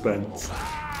suspense.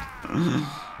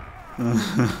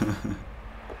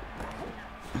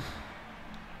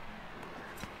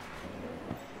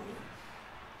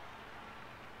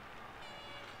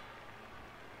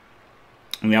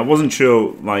 I mean, I wasn't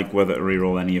sure like whether to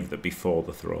reroll any of that before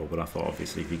the throw, but I thought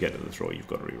obviously if you get to the throw, you've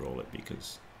got to reroll it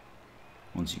because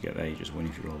once you get there, you just win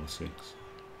if you roll the 6.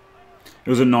 It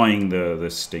was annoying the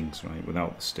stinks, right?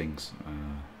 Without the stinks,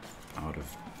 I would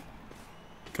have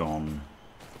gone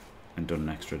and done an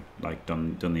extra, like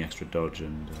done the extra dodge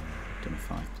and done a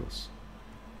 5+,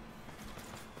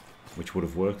 which would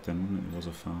have worked then, wouldn't it? It was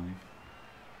a 5.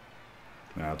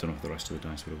 Well, I don't know if the rest of the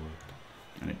dice would have worked,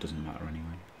 and it doesn't matter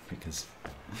anyway because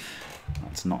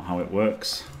that's not how it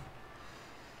works.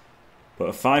 But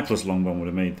a 5+ long bomb would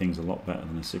have made things a lot better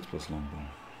than a 6+ long bomb.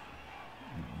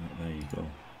 There you go.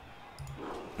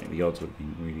 Like the odds would have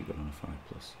been really good on a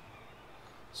 5+.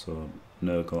 So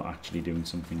Nurgle actually doing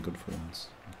something good for once.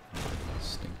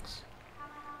 Stinks.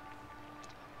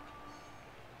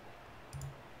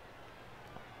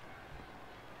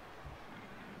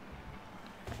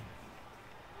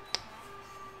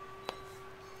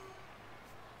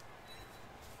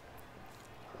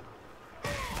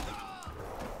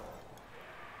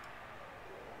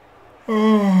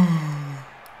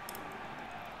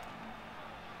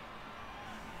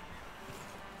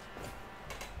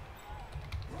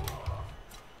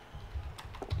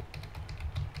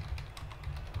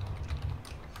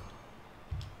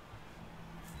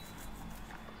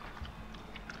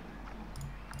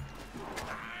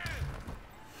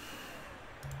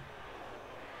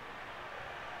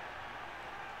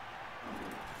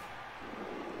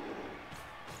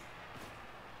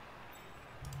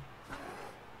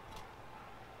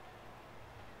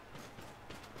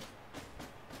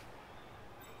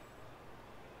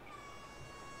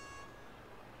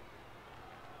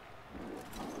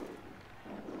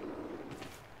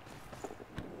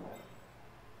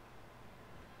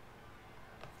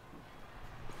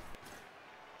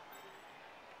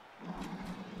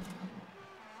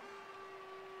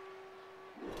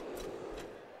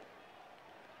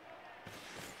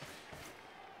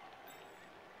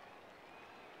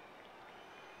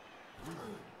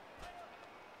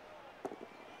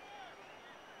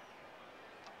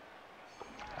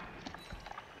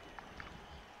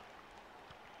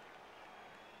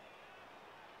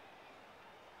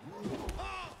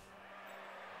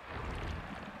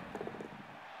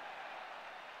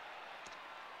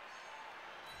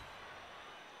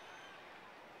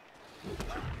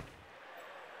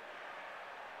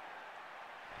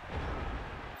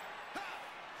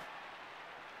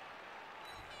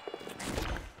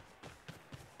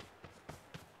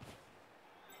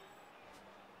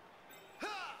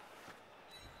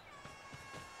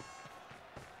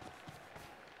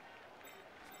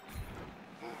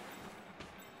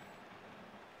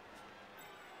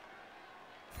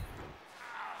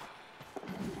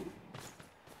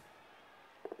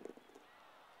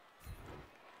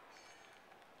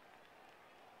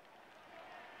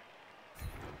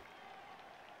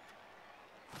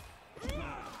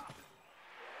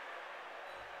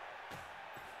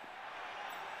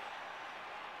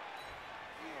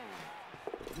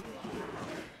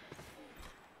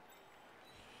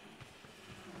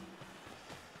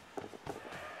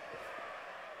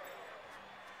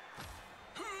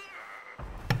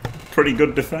 Pretty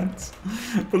good defense.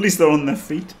 But at least they're on their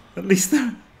feet. At least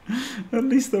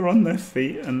they're on their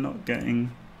feet and not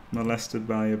getting molested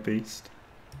by a beast.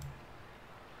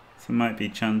 So there might be a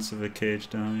chance of a cage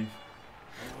dive.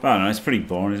 But I don't know, it's pretty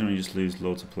boring, isn't it? You just lose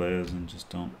loads of players and just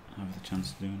don't have the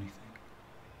chance to do anything.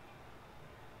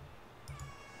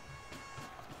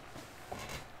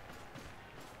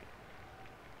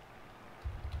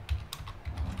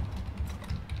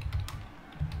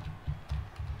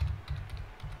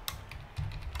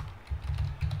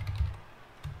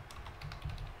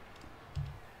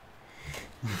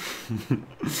 Oh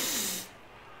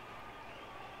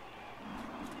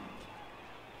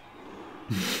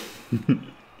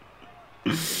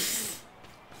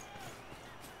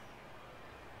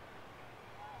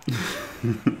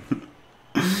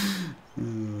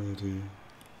dear.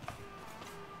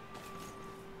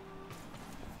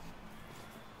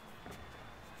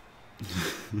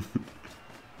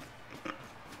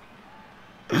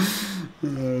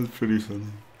 That's pretty funny.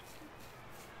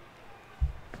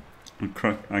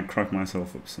 I crack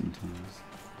myself up sometimes.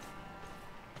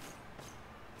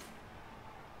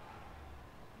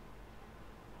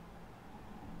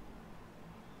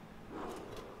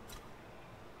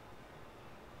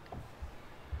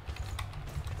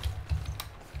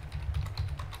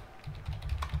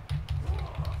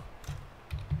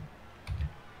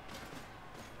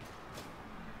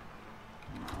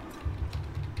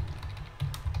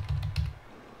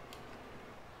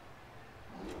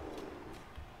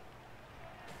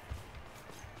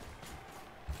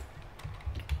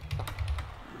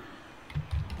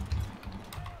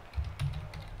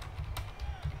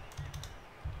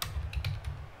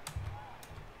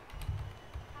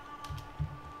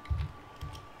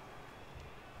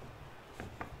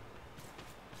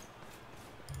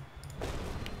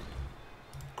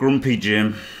 Grumpy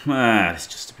Jim. Ah, it's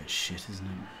just a bit shit, isn't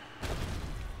it?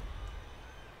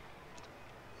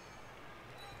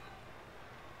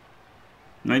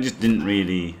 I just didn't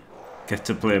really get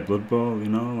to play Blood Bowl, you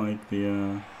know, like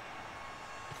the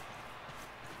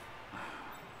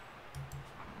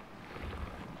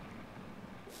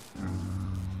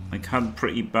like had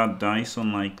pretty bad dice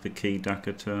on like the key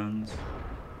Daka turns.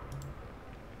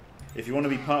 If you want to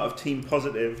be part of Team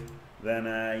Positive, then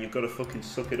you've got to fucking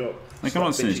suck it up. Like, I'm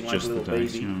not saying it's just the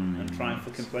dice, you know what I mean? And try and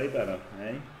fucking play better,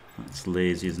 eh? It's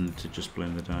lazy, isn't it, to just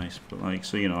blame the dice? But like,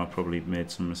 so you know, I probably made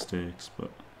some mistakes,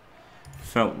 but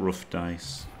felt rough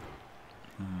dice.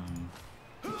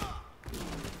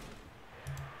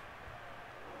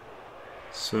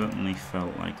 Certainly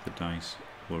felt like the dice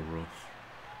were rough.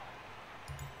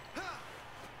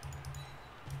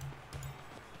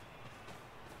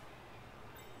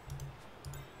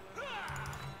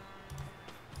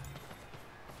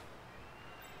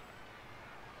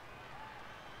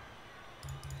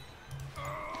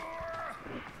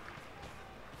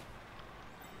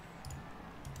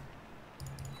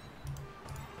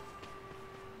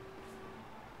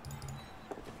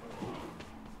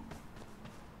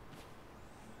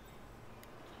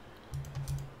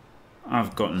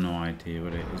 I've got no idea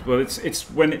what it is. Well, it's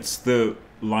when it's the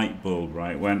light bulb,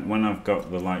 right? When I've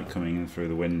got the light coming in through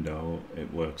the window,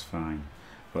 it works fine.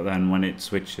 But then when it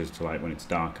switches to like when it's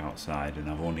dark outside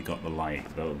and I've only got the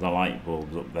light, the light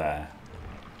bulb's up there,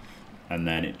 and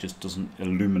then it just doesn't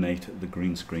illuminate the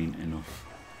green screen enough.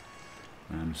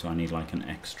 So I need like an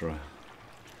extra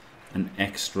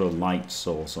light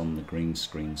source on the green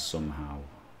screen somehow,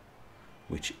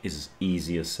 which is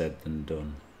easier said than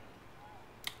done.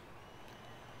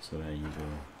 So there you go.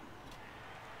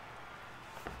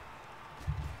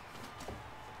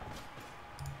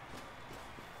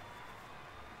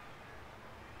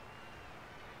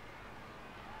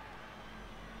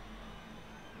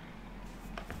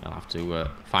 I'll have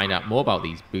to find out more about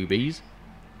these boobies.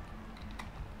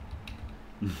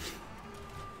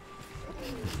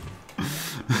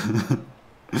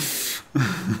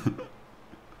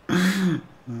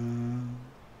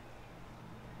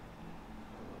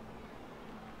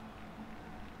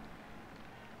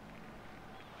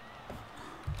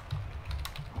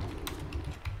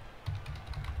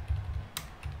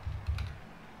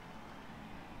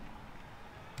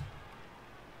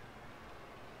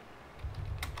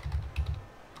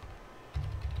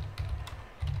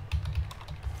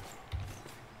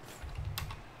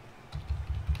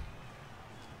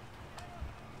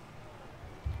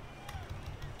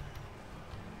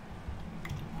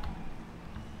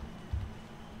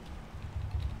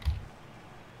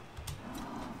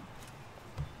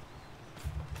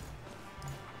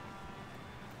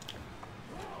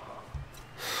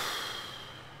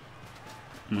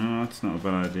 No, that's not a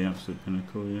bad idea. Absolute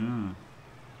pinnacle, yeah.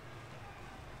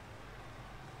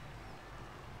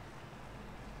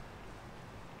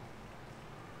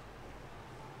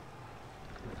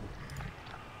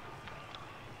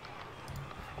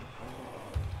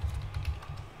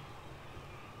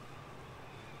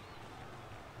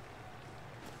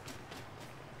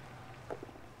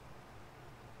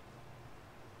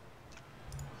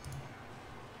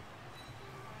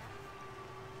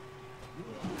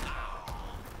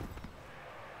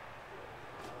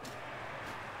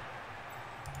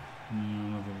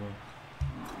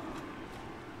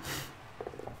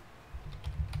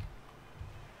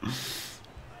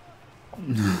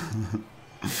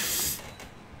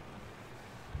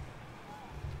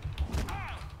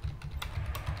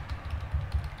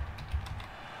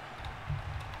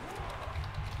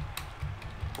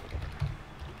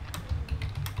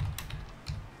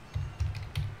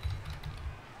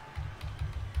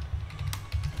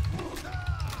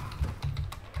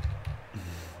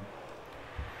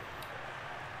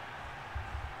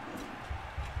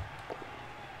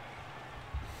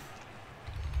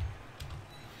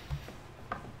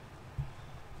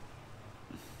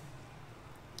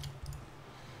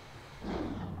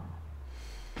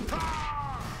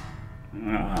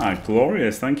 Ah,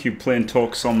 glorious. Thank you, Plain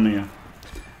Talk Somnia.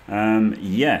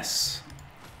 Yes.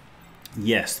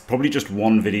 Yes, probably just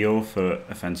one video for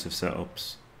offensive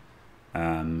setups.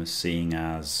 Seeing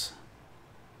as...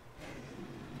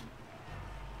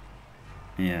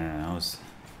 Yeah,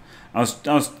 I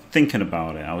was thinking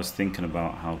about it. I was thinking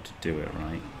about how to do it,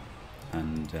 right?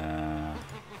 And...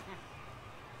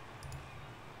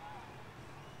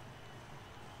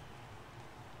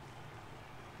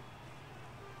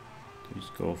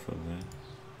 just go for this.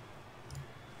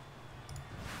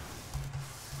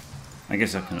 I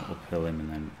guess I can uphill him and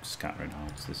then scatter it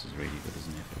out. So this is really good,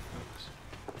 isn't it, if it works.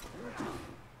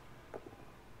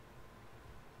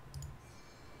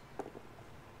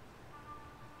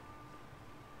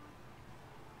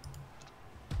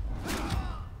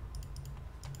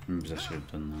 Maybe I should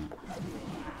have done that.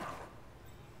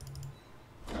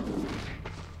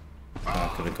 I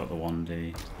could have got the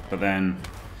 1D. But then...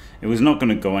 It was not going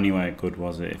to go anywhere good,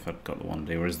 was it, if I'd got the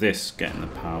 1D? Whereas this, getting the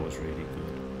power was really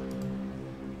good.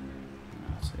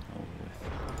 That's it, over with.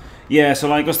 Yeah, so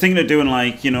like, I was thinking of doing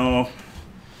like, you know...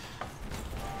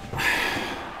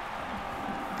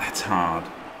 That's hard.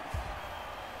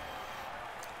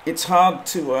 It's hard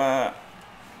to...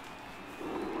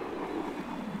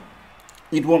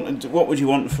 You'd want... What would you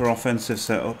want for offensive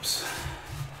setups?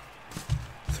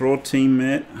 Throw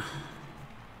teammate.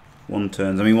 One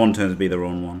turns. I mean, one turns would be their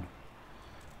own one.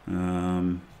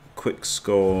 Quick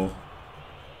score,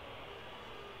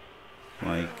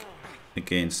 like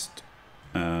against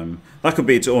that could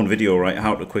be its own video, right?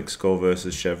 How to quick score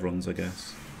versus chevrons, I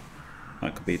guess.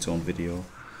 That could be its own video.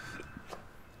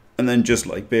 And then just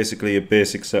like basically a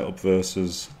basic setup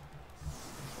versus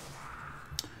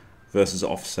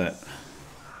offset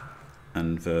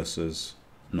and versus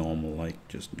normal, like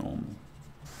just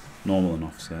normal and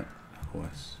offset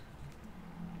OS.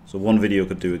 So one video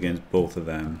could do against both of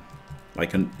them,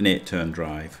 like an 8-turn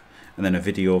drive, and then a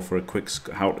video for a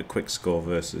how to quick score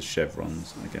versus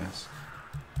chevrons, I guess.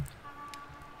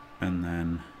 And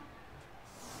then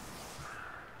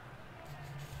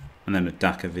a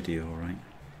DACA video, right?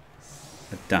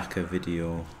 A DACA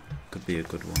video could be a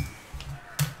good one.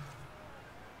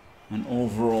 And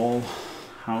overall,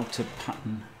 how to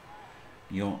pattern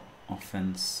your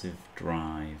offensive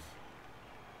drive.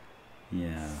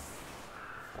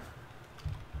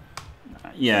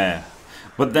 Yeah,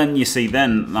 but then you see,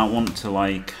 then I want to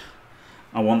like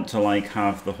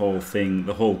have the whole thing,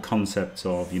 the whole concept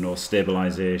of, you know,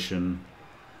 stabilization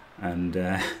and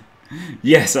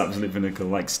yes, absolutely pinnacle,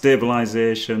 like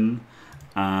stabilization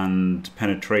and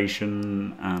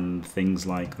penetration and things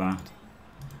like that.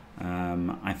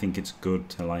 I think it's good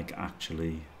to like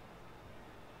actually,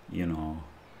 you know,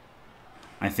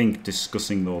 I think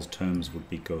discussing those terms would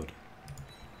be good.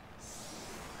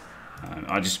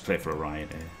 I just play for a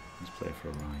riot here. Just play for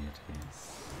a riot here.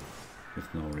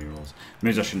 With no rerolls.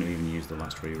 Maybe I shouldn't have even used the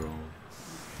last reroll.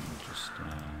 Just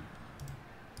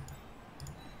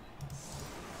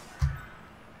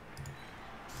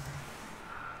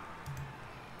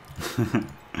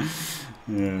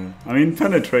yeah. I mean,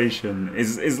 penetration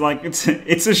is like,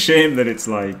 it's a shame that it's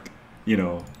like, you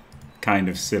know, kind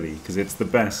of silly, because it's the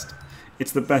best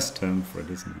term for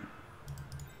it, isn't it?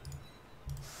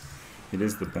 It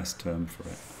is the best term for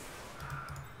it.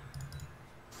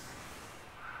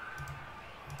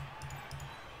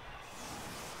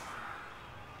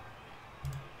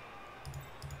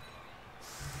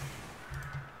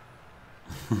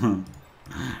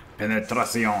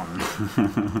 Penetración.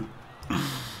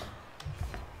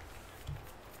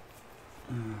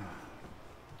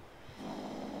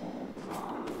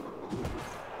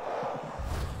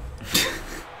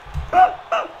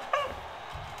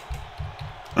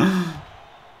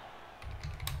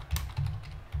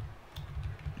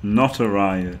 Not a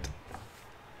riot.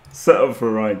 Set up for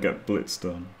a riot, get blitzed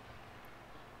on.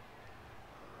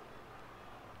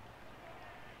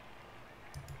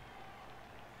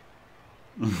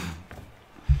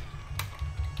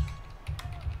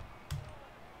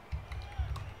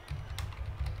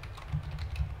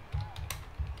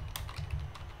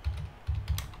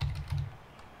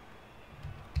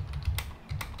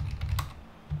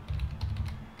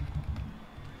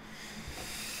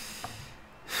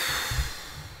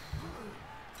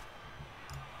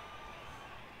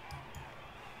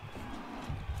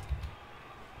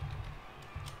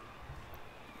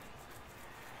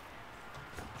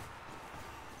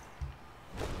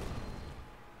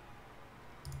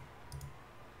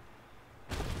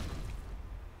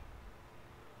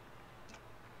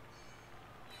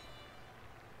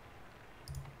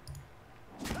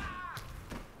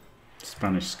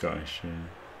 Spanish, Scottish, yeah.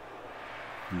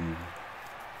 Yeah.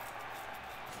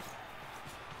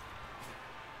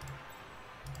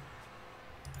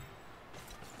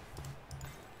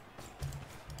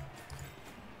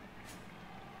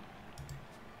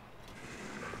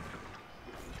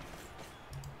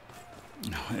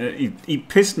 He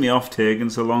pissed me off taking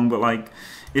so long, but like,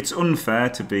 it's unfair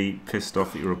to be pissed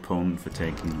off at your opponent for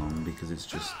taking long, because it's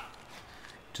just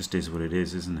is what it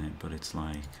is, isn't it? But it's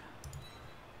like,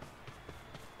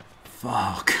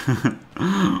 fuck,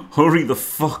 hurry the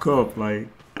fuck up, like.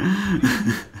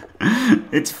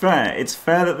 It's fair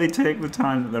that they take the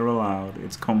time that they're allowed,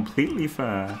 it's completely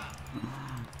fair,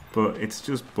 but it's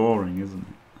just boring, isn't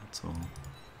it? That's all.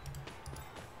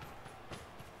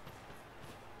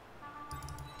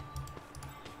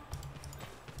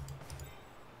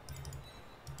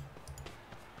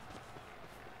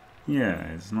 Yeah,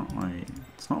 it's not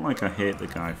like I hate the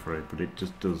guy for it, but it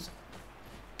just does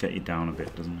get you down a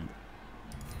bit, doesn't it?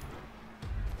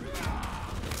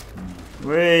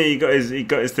 Wait, he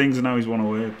got his things and now he's one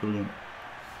away. Brilliant.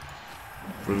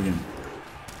 Brilliant.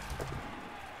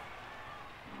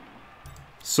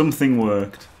 Something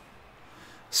worked.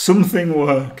 Something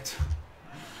worked.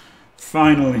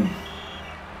 Finally.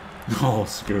 Oh,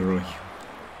 screw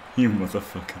you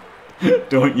motherfucker.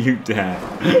 Don't you dare.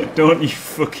 Don't you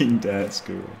fucking dare,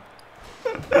 Squirrel.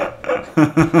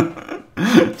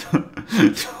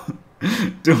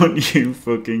 Don't you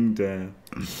fucking dare.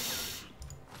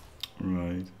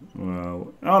 Right.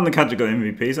 Well, on the catch, I got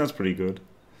MVPs. That's pretty good.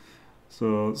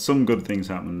 So some good things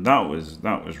happened. That was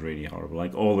really horrible.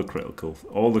 Like all the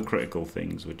critical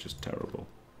things were just terrible.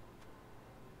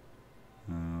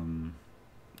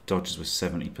 Dodges were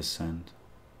 70%.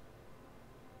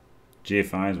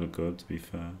 GFIs were good, to be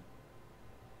fair.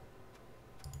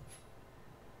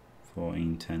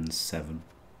 14, 10, 7.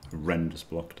 Horrendous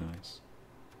block dice.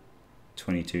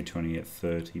 22, 28,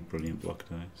 30. Brilliant block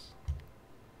dice.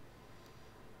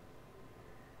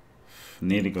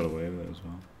 Nearly got away with it as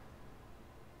well.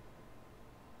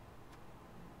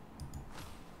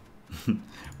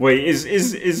 Wait,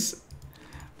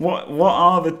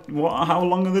 how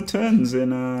long are the turns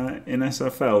in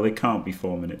SFL? They can't be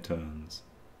 4-minute turns.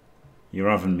 You're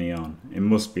having me on. It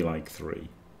must be like 3.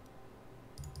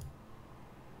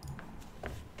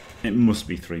 It must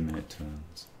be 3-minute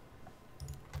turns.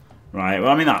 Right,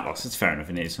 well, I mean, that loss, it's fair enough,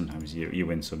 and it is sometimes you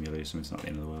win some, you lose some, it's not the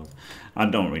end of the world. I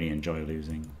don't really enjoy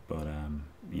losing, but,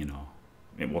 you know,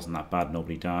 it wasn't that bad,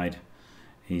 nobody died.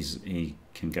 He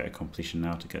can get a completion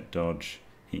now to get dodge,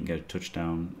 he can get a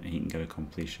touchdown, he can get a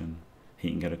completion, he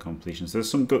can get a completion. So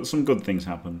there's some good things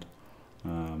happened,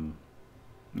 you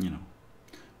know.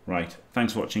 Right,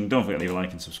 thanks for watching, don't forget to leave a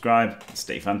like and subscribe,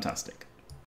 stay fantastic.